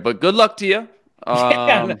Noah Gray, but good luck to you.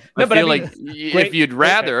 If you'd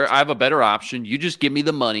rather, I have a better option. You just give me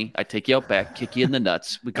the money. I take you out back, kick you in the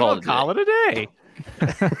nuts. We call it a day.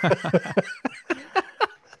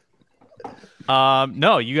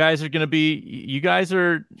 No, you guys are going to be. You guys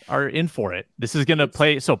are in for it. This is going to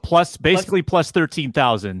play. So plus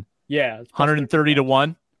 13,000. Yeah, 130 to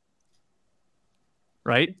 1.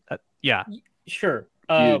 Right? Yeah. Sure.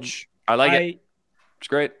 Huge. I like it. It's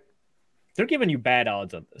great. They're giving you bad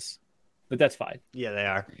odds on this, but that's fine. Yeah, they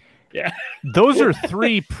are. Yeah. Those are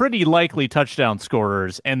 3 pretty likely touchdown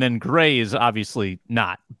scorers, and then Gray is obviously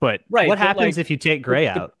not. But what happens if you take Gray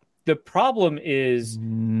out? The problem is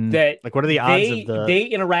that what are the odds of they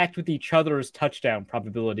interact with each other's touchdown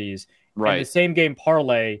probabilities. Right. And the same game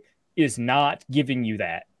parlay is not giving you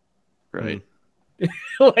that. Right.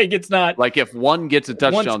 It's not like if one gets a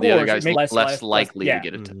touchdown, the other guy's less likely to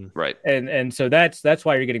get it. Right. And so that's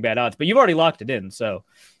why you're getting bad odds. But you've already locked it in, so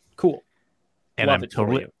cool. And I'm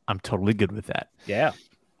totally good with that. Yeah.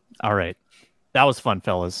 All right. That was fun,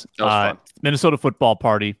 fellas. That was fun. Minnesota Football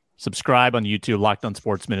Party. Subscribe on YouTube, Locked On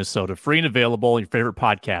Sports Minnesota. Free and available in your favorite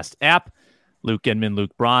podcast app. Luke Enman,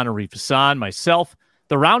 Luke Braun, Arif Hassan, myself.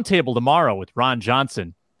 The roundtable tomorrow with Ron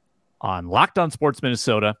Johnson on Locked On Sports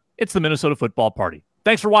Minnesota. It's the Minnesota Football Party.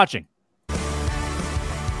 Thanks for watching.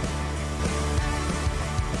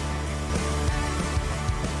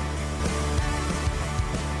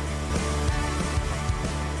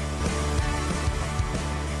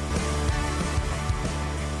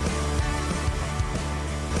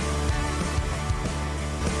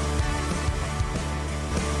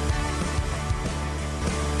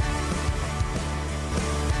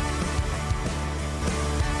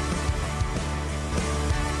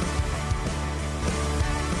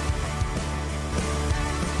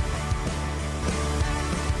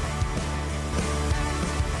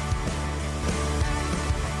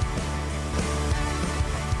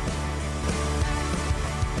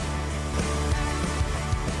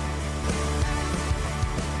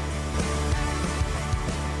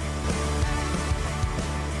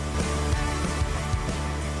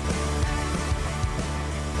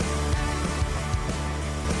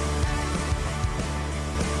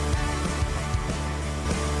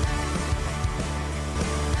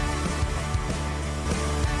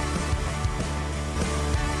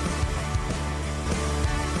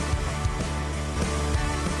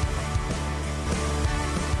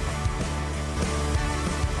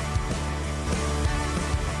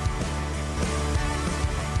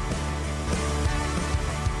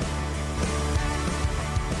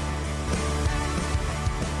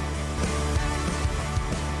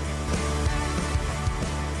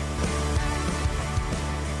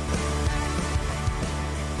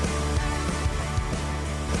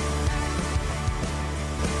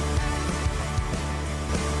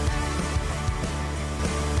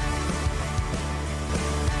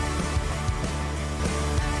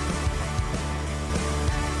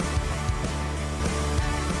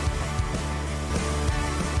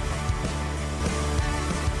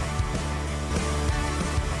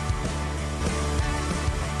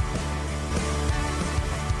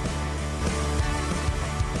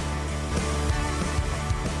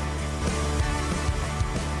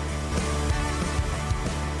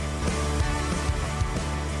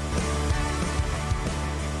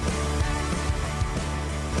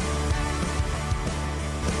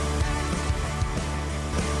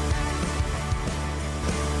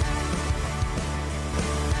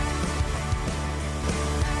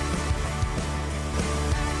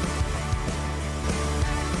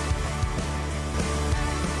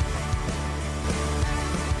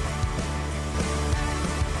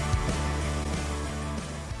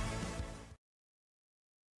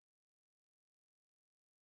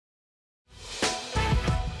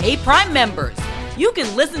 Hey, Prime members, you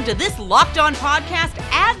can listen to this Locked On podcast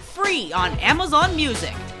ad-free on Amazon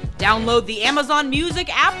Music. Download the Amazon Music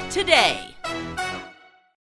app today.